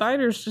 And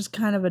Spider's just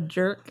kind of a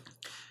jerk.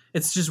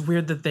 It's just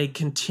weird that they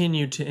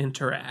continue to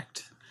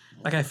interact.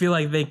 Like, I feel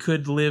like they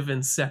could live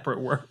in separate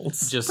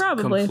worlds. Just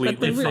Probably, but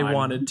completely if they fine.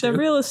 wanted to. The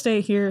real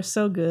estate here is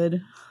so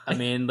good. I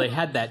mean, they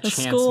had that The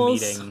chance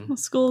meeting.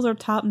 schools are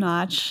top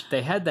notch.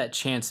 They had that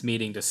chance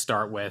meeting to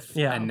start with,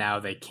 Yeah. and now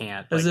they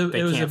can't. It was Like,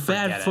 it was a can't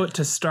bad forget foot it.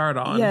 to start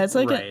on. Yeah, it's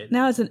like Right.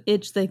 now it's an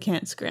itch they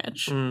can't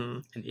scratch.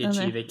 An itchy,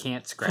 Okay. they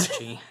can't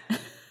scratchy.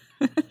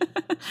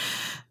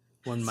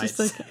 One might just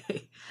like-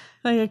 say.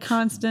 Like a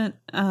constant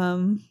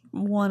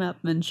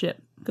one-upmanship.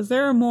 Because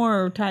there are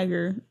more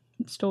Tiger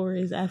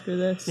stories after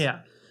this. Yeah.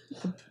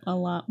 A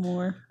lot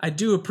more. I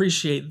do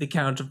appreciate the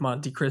Count of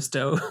Monte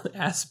Cristo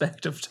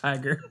aspect of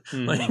Tiger.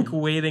 Like,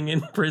 waiting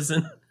in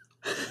prison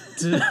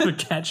to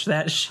catch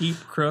that sheep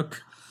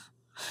crook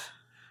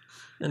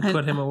and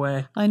put him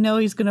away. I know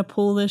he's going to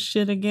pull this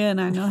shit again.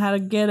 I know how to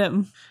get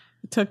him.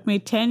 It took me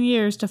 10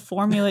 years to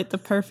formulate the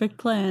perfect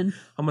plan.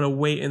 I'm going to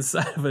wait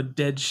inside of a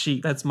dead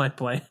sheep. That's my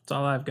plan. That's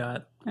all I've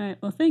got. All right.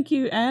 Well, thank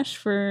you, Ash,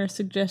 for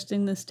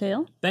suggesting this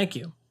tale. Thank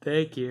you.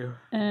 Thank you.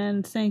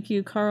 And thank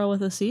you, Carl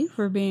with a C,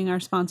 for being our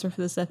sponsor for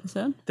this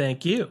episode.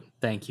 Thank you.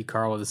 Thank you,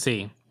 Carl with a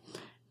C.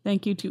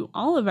 Thank you to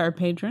all of our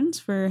patrons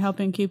for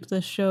helping keep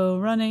this show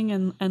running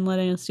and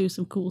letting us do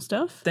some cool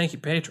stuff. Thank you,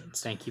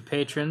 patrons. Thank you,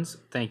 patrons.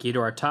 Thank you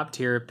to our top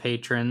tier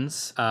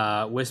patrons,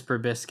 Whisper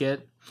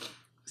Biscuit,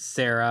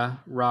 Sarah,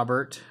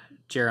 Robert,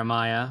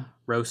 Jeremiah,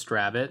 Roast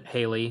Rabbit,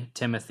 Haley,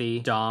 Timothy,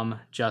 Dom,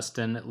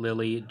 Justin,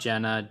 Lily,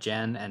 Jenna,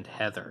 Jen, and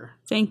Heather.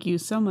 Thank you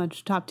so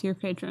much, top tier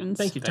patrons.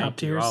 Thank you, top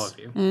Thank you, tiers. all of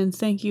you. And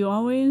thank you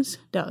always,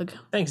 Doug.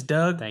 Thanks,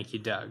 Doug. Thank you,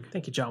 Doug.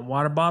 Thank you, John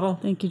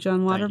Waterbottle. Thank you,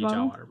 John Thank you, Waterbottle.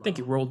 John Waterbottle. Thank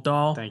you, Roald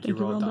Dahl. Thank you, Roald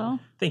Roald Dahl. Dahl.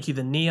 Thank you,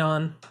 the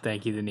Neon.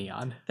 Thank you, the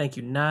Neon. Thank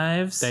you,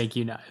 Knives. Thank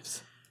you,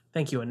 Knives.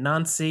 Thank you,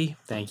 Anansi.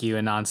 Thank you,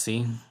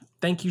 Anansi.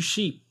 Thank you,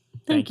 Sheep.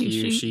 Thank Thank you,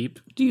 you, Sheep. Sheep.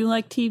 Do you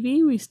like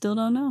TV? We still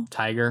don't know.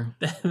 Tiger.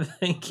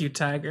 Thank you,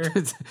 Tiger.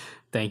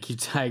 Thank you,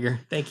 Tiger.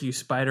 Thank you,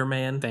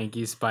 Spider-Man. Thank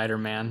you,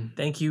 Spider-Man.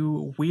 Thank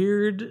you,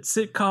 weird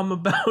sitcom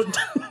about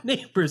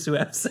neighbors who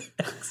have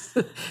sex.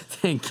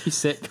 Thank you,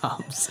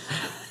 sitcoms.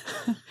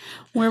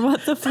 We're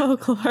What the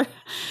Folklore.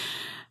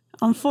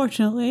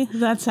 Unfortunately,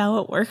 that's how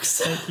it works.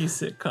 Thank you,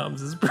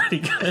 sitcoms is pretty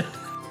good.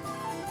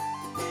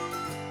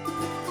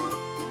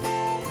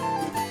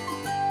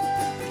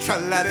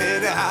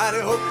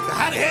 Tra-la-di-di-hi-di-ho,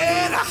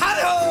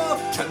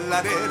 hi-di-hi-di-hi-di-ho.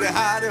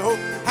 Tra-la-di-di-hi-di-ho,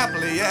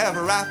 happily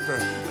ever after.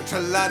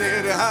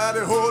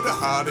 Tra-la-di-di-hi-di-ho,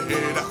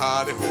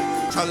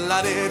 da-hi-di-hi-di-hi-di-ho.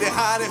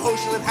 Tra-la-di-di-hi-di-ho,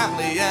 she lived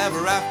happily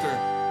ever after.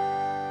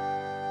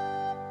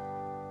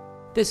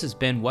 This has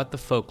been What the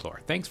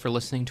Folklore. Thanks for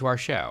listening to our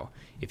show.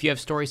 If you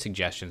have story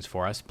suggestions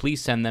for us, please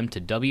send them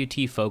to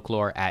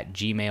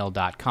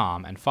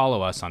wtfolklore@gmail.com and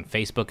follow us on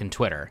Facebook and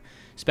Twitter.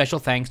 Special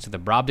thanks to the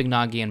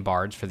Brobdingnagian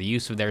Bards for the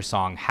use of their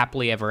song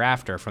Happily Ever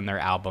After from their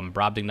album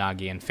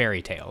Brobdingnagian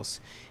Fairy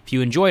Tales. If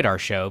you enjoyed our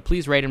show,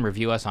 please rate and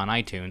review us on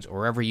iTunes or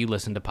wherever you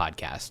listen to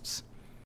podcasts.